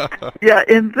 And,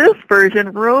 in this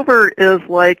version, Rover is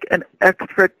like an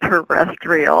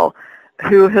extraterrestrial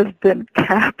who has been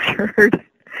captured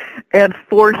and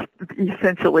forced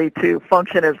essentially to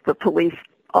function as the police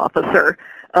officer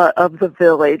of the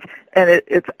village, and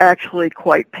it's actually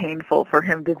quite painful for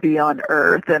him to be on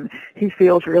Earth, and he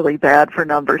feels really bad for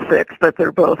number 6, but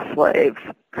they're both slaves.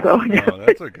 So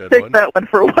that's a good take one. that one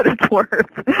for what it's worth.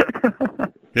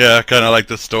 Yeah, kind of like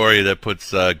the story that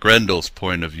puts Grendel's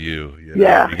point of view. You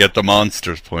get the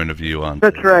monster's point of view on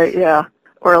That's things. right, yeah.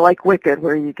 Or like Wicked,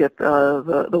 where you get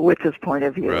the witch's point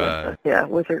of view. Right.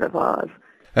 Wizard of Oz.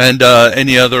 And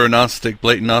any other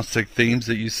blatant Gnostic themes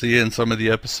that you see in some of the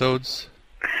episodes?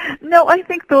 No, I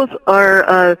think those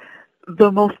are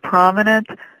the most prominent,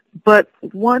 but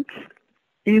once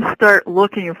you start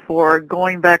looking for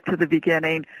going back to the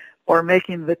beginning or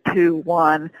making the two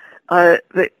one,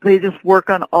 they just work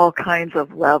on all kinds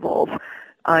of levels.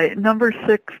 Number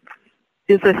 6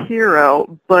 is a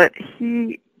hero, but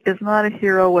he is not a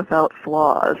hero without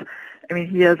flaws. I mean,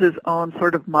 he has his own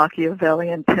sort of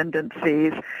Machiavellian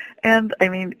tendencies, and I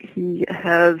mean, he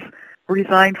has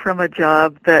resigned from a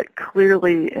job that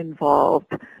clearly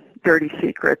involved dirty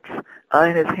secrets,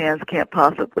 and his hands can't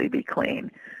possibly be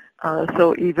clean.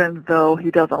 So even though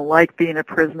he doesn't like being a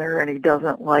prisoner and he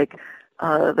doesn't like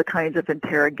the kinds of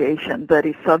interrogation that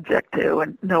he's subject to,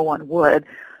 and no one would,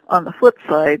 on the flip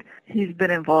side, he's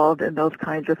been involved in those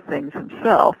kinds of things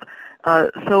himself.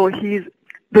 So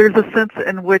there's a sense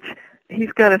in which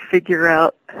he's got to figure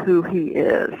out who he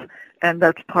is, and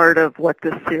that's part of what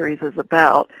this series is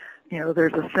about.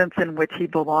 There's a sense in which he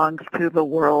belongs to the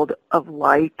world of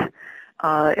light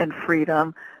and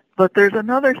freedom, but there's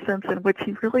another sense in which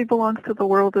he really belongs to the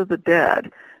world of the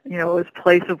dead. His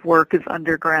place of work is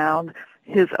underground.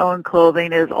 His own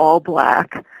clothing is all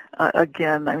black,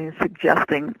 again,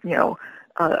 suggesting,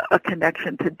 a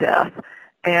connection to death.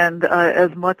 And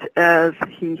as much as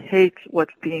he hates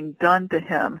what's being done to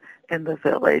him in the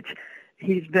village,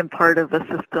 he's been part of a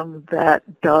system that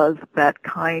does that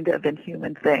kind of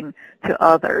inhuman thing to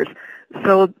others.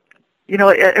 So,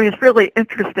 it's really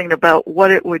interesting about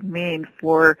what it would mean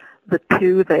for the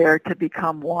two there to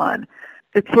become one.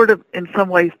 It sort of, in some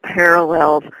ways,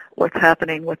 parallels what's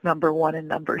happening with number 1 and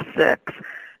number 6.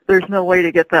 There's no way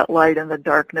to get that light and the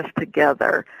darkness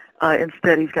together.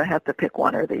 Instead, he's going to have to pick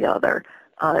one or the other.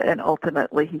 And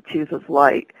ultimately, he chooses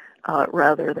light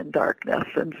rather than darkness.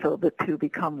 And so the two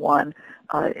become one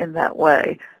in that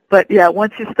way. But, yeah,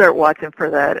 once you start watching for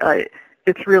that,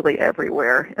 it's really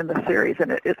everywhere in the series.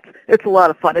 And it's a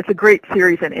lot of fun. It's a great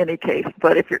series in any case.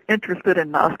 But if you're interested in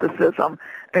Gnosticism,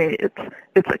 it's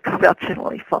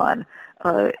exceptionally fun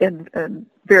and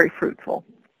very fruitful.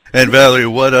 And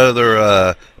Valarie, what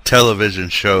other television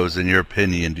shows, in your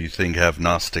opinion, do you think have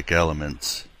Gnostic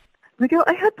elements? Miguel,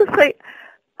 I have to say,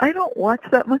 I don't watch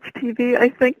that much TV, I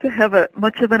think, to have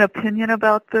much of an opinion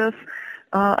about this.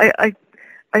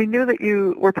 I knew that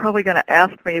you were probably going to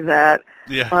ask me that.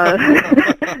 Yeah.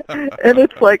 And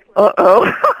it's like,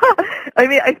 uh-oh.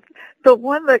 The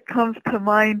one that comes to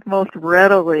mind most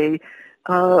readily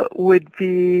would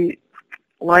be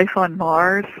Life on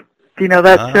Mars. Do you know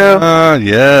that show?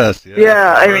 Yes.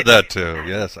 Yeah, I heard that too.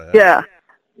 Yes, I have. Yeah.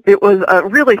 It was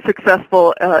really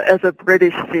successful as a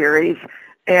British series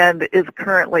and is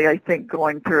currently, I think,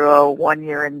 going through a 1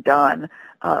 year and done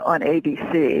on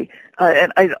ABC.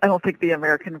 And I don't think the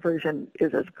American version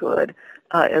is as good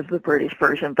as the British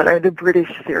version, but the British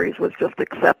series was just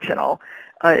exceptional.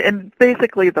 And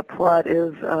basically the plot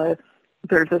is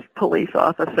there's this police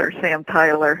officer, Sam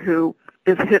Tyler, who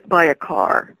is hit by a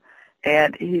car,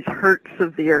 and he's hurt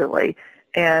severely,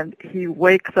 and he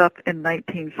wakes up in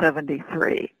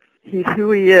 1973. He's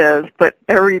who he is, but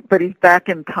he's back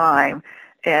in time,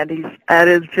 and he's at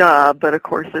his job, but of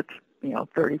course it's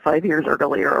 35 years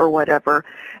earlier or whatever,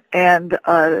 and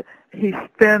he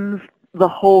spends the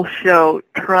whole show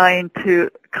trying to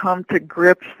come to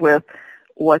grips with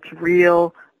what's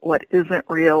real, what isn't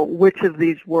real, which of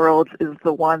these worlds is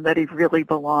the one that he really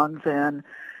belongs in,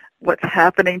 what's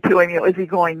happening to him. Is he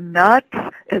going nuts?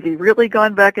 Has he really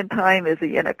gone back in time? Is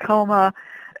he in a coma?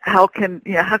 How can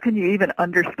you even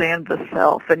understand the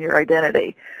self and your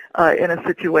identity in a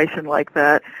situation like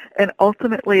that? And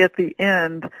ultimately, at the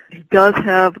end, he does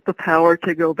have the power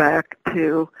to go back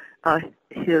to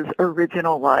his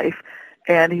original life,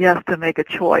 and he has to make a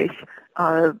choice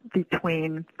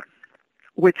between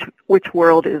which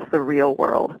world is the real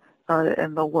world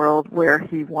and the world where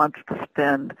he wants to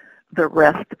spend the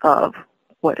rest of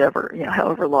whatever,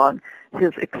 however long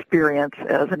his experience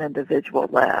as an individual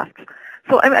lasts.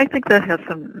 So I think that has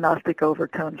some Gnostic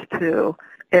overtones too.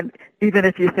 And even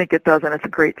if you think it doesn't, it's a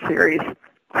great series.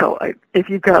 So if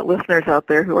you've got listeners out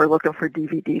there who are looking for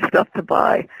DVD stuff to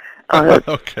buy,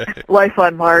 okay. Life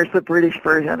on Mars, the British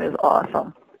version, is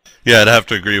awesome. Yeah, I'd have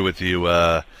to agree with you.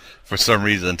 For some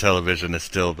reason, television is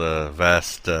still the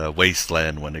vast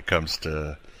wasteland when it comes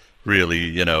to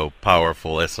really,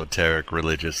 powerful, esoteric,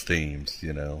 religious themes,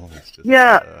 It's just,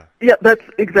 yeah, that's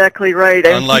exactly right.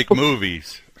 Unlike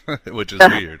movies, which is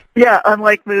weird. Yeah,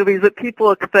 unlike movies, that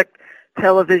people expect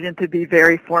television to be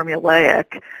very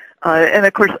formulaic. And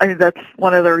of course, that's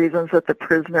one of the reasons that The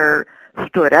Prisoner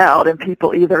stood out, and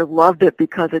people either loved it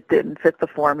because it didn't fit the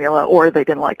formula or they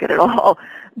didn't like it at all.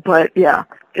 But yeah,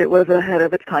 it was ahead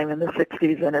of its time in the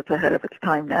 60s, and it's ahead of its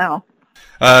time now.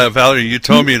 Valarie, you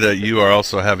told me that you are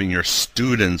also having your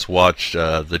students watch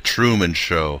The Truman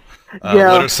Show.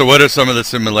 Yeah. What are some of the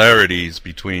similarities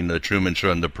between The Truman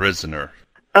Show and The Prisoner?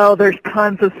 Oh, there's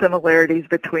tons of similarities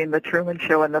between The Truman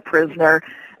Show and The Prisoner,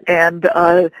 and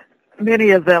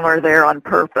many of them are there on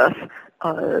purpose.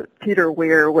 Peter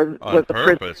Weir was on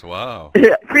purpose. Wow.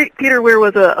 Yeah, Peter Weir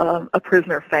was a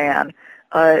Prisoner fan,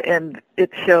 and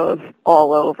it shows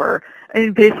all over.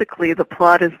 Basically, the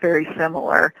plot is very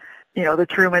similar. The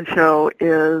Truman Show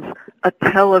is a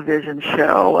television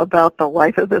show about the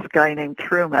life of this guy named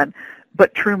Truman,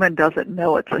 but Truman doesn't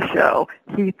know it's a show.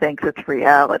 He thinks it's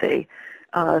reality.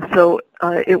 So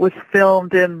it was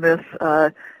filmed in this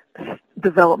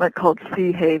development called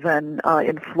Sea Haven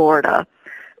in Florida,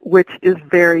 which is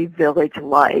very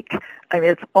village-like. I mean,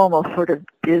 it's almost sort of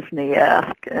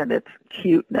Disney-esque in its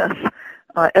cuteness.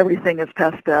 Everything is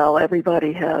pastel.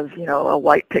 Everybody has, a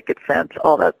white picket fence,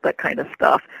 all that kind of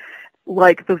stuff.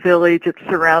 Like the village, it's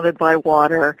surrounded by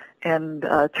water, and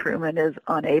Truman is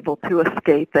unable to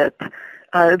escape it.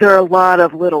 There are a lot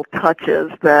of little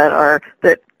touches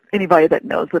that anybody that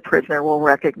knows The Prisoner will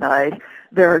recognize.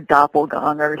 There are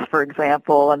doppelgangers, for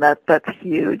example, and that's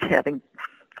huge. Having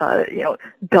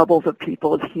doubles of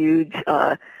people is huge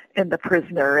in The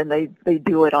Prisoner, and they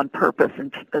do it on purpose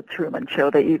in the Truman Show.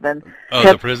 They even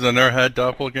The Prisoner had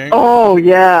doppelgangers? Oh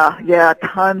yeah,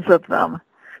 tons of them.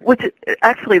 Which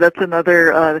actually, that's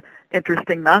another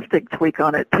interesting Gnostic tweak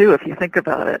on it too, if you think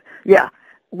about it. Yeah,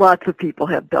 lots of people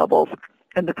have doubles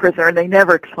in The Prisoner, and they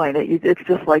never explain it. It's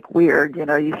just like weird,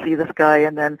 you see this guy,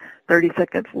 and then 30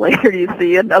 seconds later you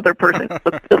see another person that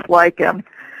looks just like him.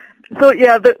 So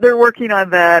yeah, they're working on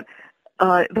that.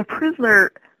 The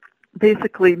Prisoner,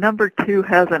 basically, number 2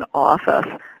 has an office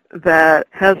that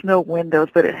has no windows,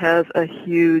 but it has a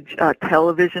huge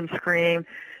television screen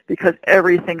because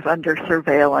everything's under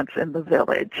surveillance in the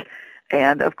village.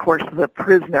 And, of course, The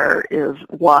Prisoner is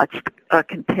watched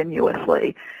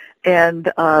continuously. And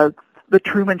the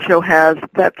Truman Show has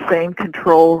that same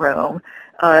control room.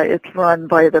 It's run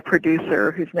by the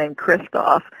producer, who's named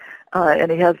Christoph,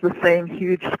 and he has the same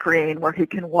huge screen where he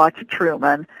can watch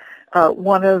Truman.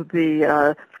 One of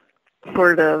the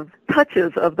sort of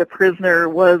touches of The Prisoner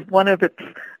was one of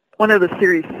the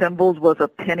series symbols was a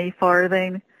penny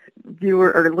farthing.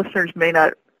 Viewer or listeners may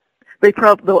not, they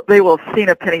will have seen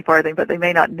a penny farthing, but they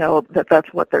may not know that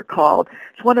that's what they're called.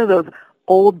 It's one of those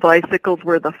old bicycles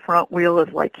where the front wheel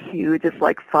is like huge. It's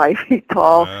like 5 feet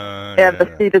tall, and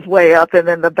the seat is way up, and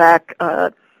then the back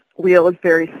wheel is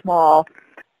very small.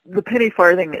 The penny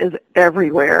farthing is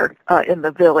everywhere in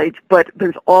the village, but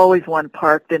there's always one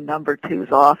parked in number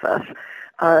 2's office.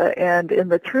 And in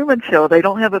the Truman Show, they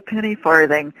don't have a penny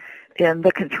farthing in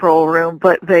the control room,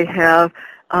 but they have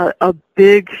a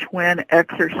big Schwinn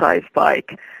exercise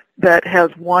bike that has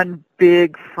one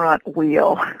big front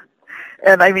wheel.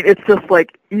 And I mean, it's just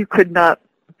like you could not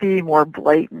be more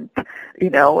blatant,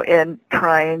 in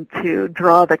trying to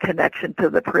draw the connection to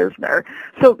The Prisoner.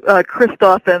 So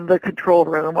Christoph and the control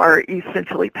room are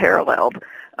essentially paralleled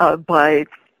by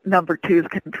number 2's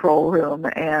control room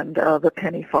and the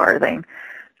penny farthing.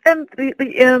 And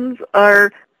the ends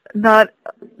are not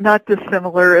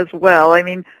dissimilar as well. I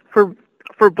mean, for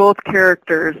both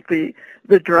characters, the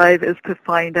drive is to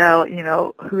find out,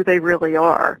 who they really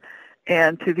are,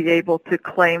 and to be able to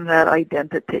claim that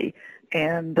identity,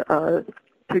 and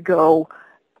to go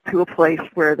to a place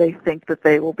where they think that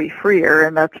they will be freer,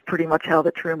 and that's pretty much how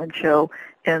the Truman Show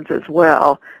ends as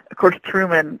well. Of course,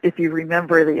 Truman, if you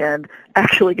remember the end,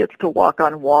 actually gets to walk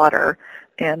on water,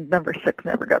 and number 6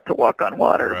 never got to walk on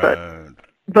water. Right.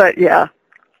 But yeah,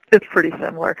 it's pretty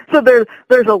similar. So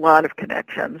there's a lot of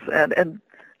connections, and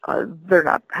they're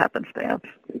not happenstance.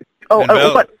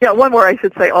 But yeah, one more I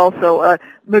should say also.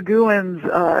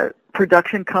 McGowan's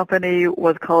production company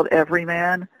was called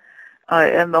Everyman,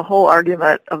 and the whole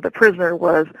argument of The Prisoner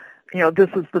was, this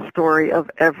is the story of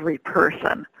every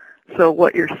person. So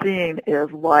what you're seeing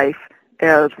is life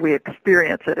as we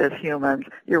experience it as humans.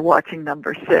 You're watching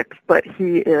number 6, but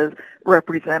he is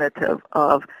representative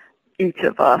of each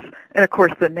of us. And of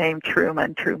course, the name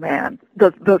Truman, True Man,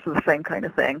 does the same kind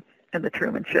of thing in the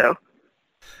Truman Show.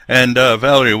 And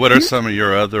Valarie, what are some of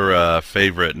your other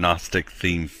favorite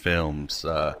Gnostic-themed films?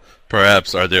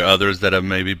 Perhaps are there others that have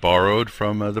maybe borrowed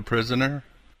from The Prisoner?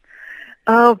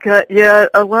 Oh, God, yeah,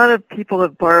 a lot of people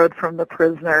have borrowed from The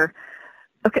Prisoner.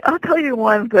 Okay, I'll tell you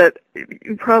one that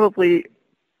you probably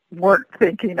weren't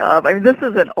thinking of. I mean, this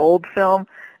is an old film,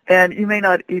 and you may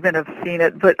not even have seen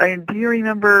it, but do you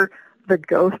remember The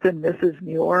Ghost and Mrs.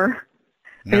 Muir?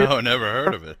 No, never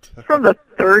heard of it. From the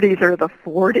 30s or the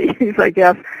 40s, I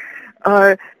guess.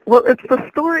 Well, it's the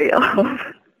story of,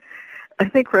 I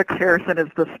think Rex Harrison is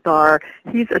the star.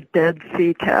 He's a dead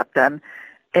sea captain,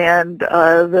 and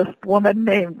this woman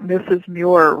named Mrs.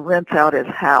 Muir rents out his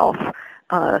house,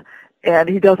 and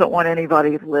he doesn't want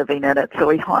anybody living in it, so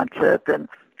he haunts it. And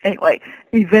anyway,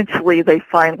 eventually they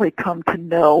finally come to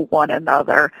know one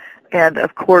another, and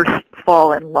of course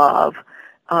fall in love.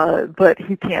 But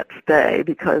he can't stay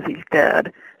because he's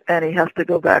dead, and he has to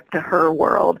go back to her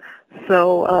world.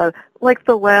 So, like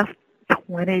the last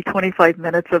 20, 25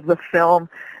 minutes of the film,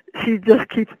 she just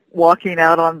keeps walking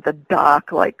out on the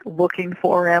dock, like, looking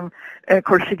for him. And, of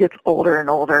course, she gets older and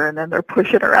older, and then they're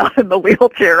pushing her out in the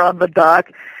wheelchair on the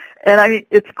dock. And, I mean,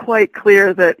 it's quite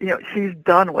clear that, she's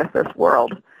done with this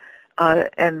world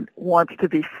and wants to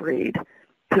be freed.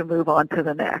 to move on to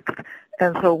the next.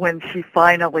 And so when she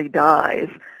finally dies,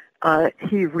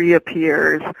 he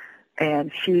reappears,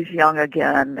 and she's young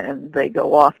again, and they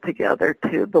go off together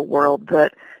to the world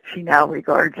that she now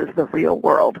regards as the real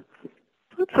world.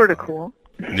 That's sort of cool.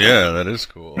 Yeah, that is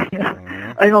cool.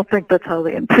 Yeah. I don't think that's how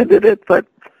they intended it, but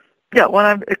yeah, when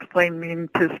I'm explaining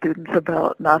to students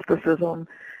about Gnosticism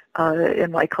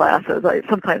in my classes,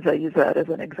 sometimes I use that as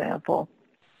an example.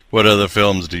 What other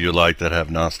films do you like that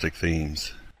have Gnostic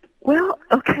themes? Well,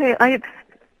 okay,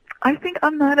 I think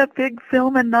I'm not a big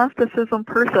film and Gnosticism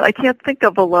person. I can't think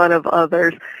of a lot of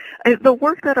others. The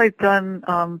work that I've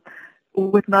done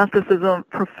with Gnosticism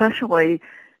professionally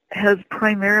has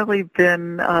primarily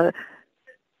been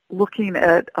looking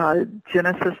at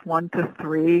Genesis 1 to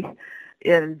 3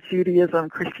 in Judaism,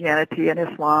 Christianity, and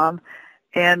Islam.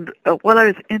 And what I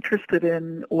was interested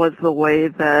in was the way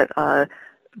that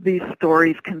these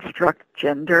stories construct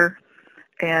gender.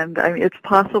 And I mean, it's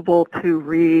possible to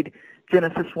read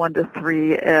Genesis 1 to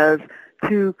 3 as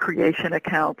two creation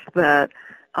accounts that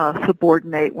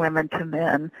subordinate women to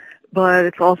men, but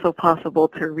it's also possible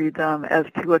to read them as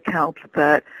two accounts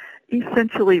that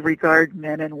essentially regard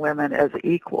men and women as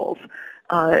equals.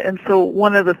 And so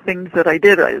one of the things that I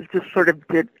did is just sort of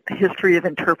did history of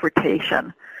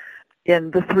interpretation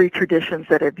in the three traditions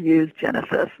that have used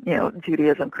Genesis,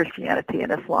 Judaism, Christianity,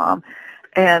 and Islam.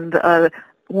 And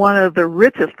one of the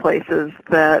richest places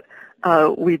that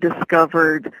we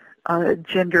discovered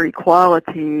gender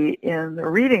equality in the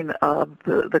reading of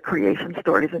the creation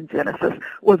stories in Genesis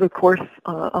was, of course,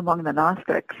 among the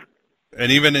Gnostics. And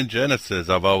even in Genesis,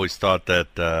 I've always thought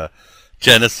that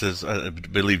Genesis, I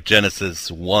believe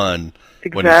Genesis 1,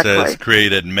 exactly. When it says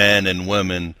created men and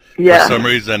women, for some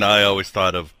reason I always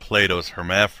thought of Plato's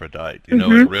hermaphrodite.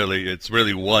 It's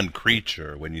really one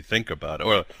creature when you think about it.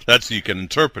 Or you can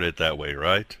interpret it that way,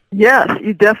 right? Yes,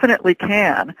 you definitely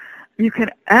can. You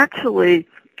can actually,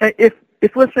 if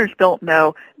listeners don't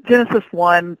know, Genesis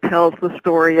 1 tells the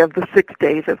story of the 6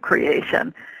 days of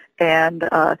creation, and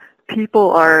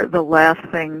people are the last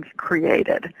things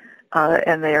created,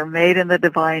 and they are made in the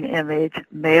divine image,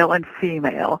 male and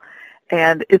female,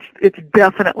 and it's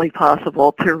definitely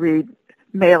possible to read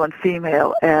male and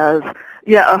female as,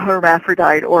 a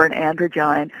hermaphrodite or an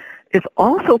androgyne. It's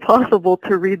also possible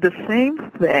to read the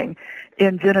same thing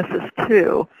in Genesis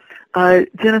 2.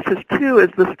 Genesis 2 is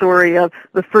the story of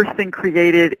the first thing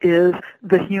created is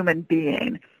the human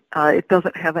being. It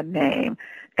doesn't have a name.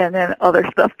 And then other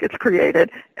stuff gets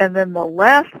created. And then the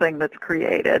last thing that's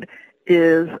created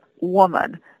is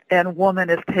woman. And woman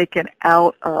is taken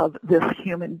out of this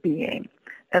human being.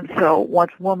 And so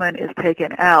once woman is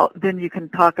taken out, then you can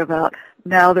talk about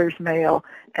now there's male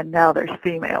and now there's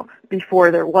female.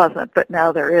 Before there wasn't, but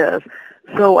now there is.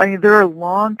 So, I mean, there are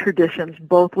long traditions,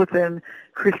 both within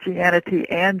Christianity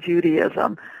and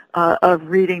Judaism, of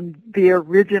reading the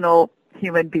original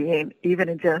human being, even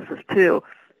in Genesis 2,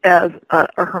 as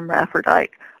a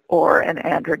hermaphrodite or an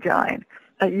androgyne.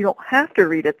 You don't have to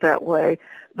read it that way,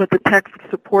 but the text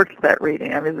supports that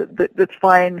reading. I mean, it's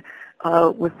fine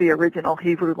with the original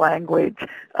Hebrew language,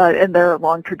 and there are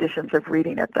long traditions of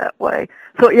reading it that way.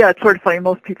 So, it's sort of funny.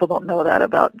 Most people don't know that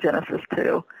about Genesis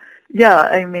 2. Yeah,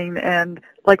 I mean, and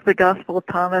like the Gospel of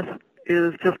Thomas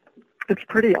is just, it's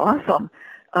pretty awesome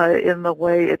in the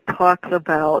way it talks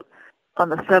about on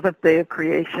the seventh day of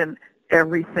creation,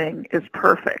 everything is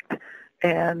perfect.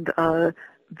 And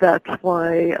that's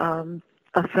why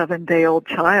a 7-day-old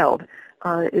child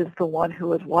is the one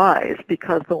who is wise,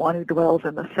 because the one who dwells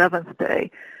in the seventh day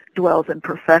dwells in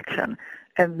perfection.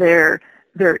 And there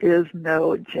is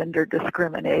no gender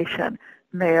discrimination.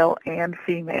 Male and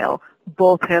female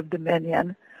both have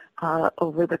dominion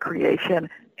over the creation,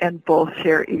 and both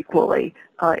share equally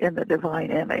in the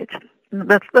divine image.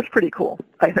 That's pretty cool,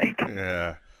 I think.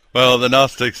 Yeah. Well, the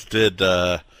Gnostics did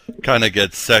kind of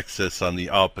get sexist on the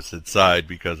opposite side,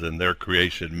 because in their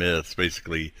creation myths,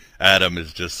 basically Adam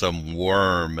is just some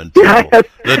worm until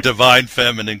the divine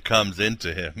feminine comes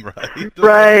into him,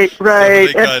 right? Right.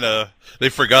 So they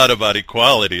forgot about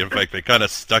equality. In fact, they kind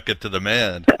of stuck it to the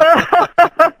man.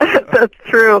 That's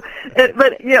true.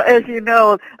 But, as you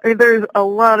know, I mean, there's a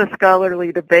lot of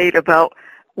scholarly debate about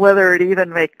whether it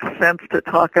even makes sense to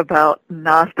talk about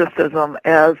Gnosticism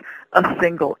as a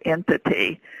single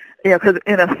entity. Because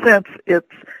in a sense,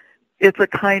 it's a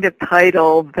kind of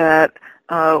title that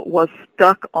was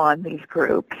stuck on these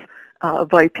groups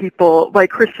by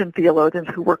Christian theologians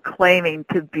who were claiming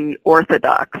to be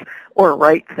orthodox or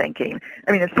right-thinking.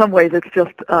 I mean, in some ways, it's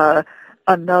just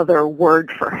another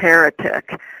word for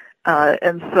heretic.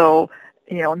 And so,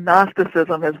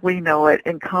 Gnosticism as we know it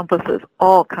encompasses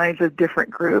all kinds of different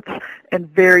groups and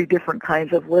very different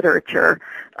kinds of literature.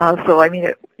 So I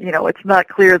mean, it's not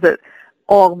clear that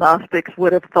all Gnostics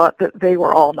would have thought that they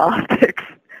were all Gnostics.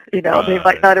 They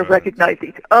might not have recognized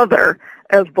each other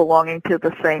as belonging to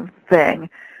the same thing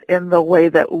in the way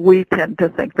that we tend to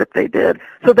think that they did.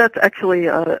 So that's actually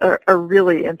a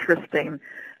really interesting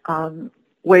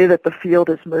way that the field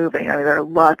is moving. I mean, there are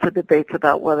lots of debates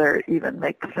about whether it even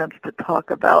makes sense to talk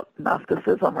about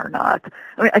Gnosticism or not.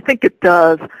 I mean, I think it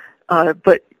does,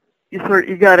 but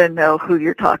you got to know who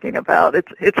you're talking about.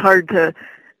 It's hard to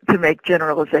make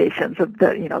generalizations of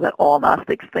that, that all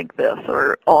Gnostics think this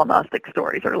or all Gnostic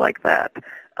stories are like that,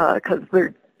 because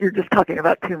you're just talking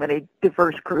about too many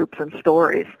diverse groups and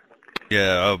stories.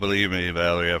 Yeah, believe me,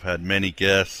 Valarie, I've had many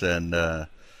guests and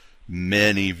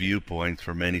many viewpoints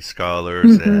from many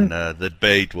scholars, and the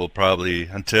debate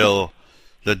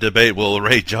will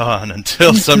rage on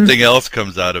until something else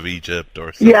comes out of Egypt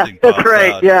or something. Yeah, that's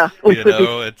right. Out. Yeah, which would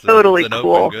be totally it's an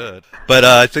cool. Open good. But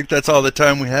I think that's all the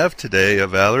time we have today,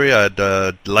 Valarie.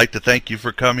 I'd like to thank you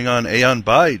for coming on Aeon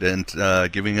Byte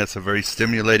and giving us a very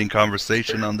stimulating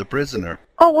conversation on The Prisoner.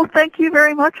 Oh, well, thank you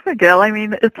very much, Miguel. I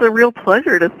mean, it's a real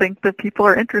pleasure to think that people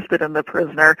are interested in The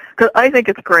Prisoner, because I think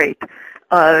it's great.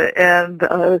 And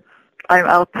I'm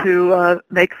out to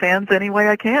make fans any way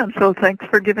I can, so thanks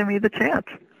for giving me the chance.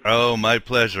 Oh, my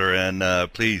pleasure,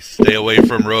 and please stay away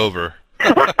from Rover.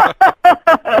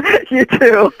 You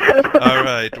too. All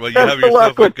right, well, you have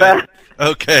yourself a good...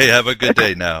 Okay, have a good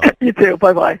day now. You too,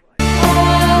 bye-bye.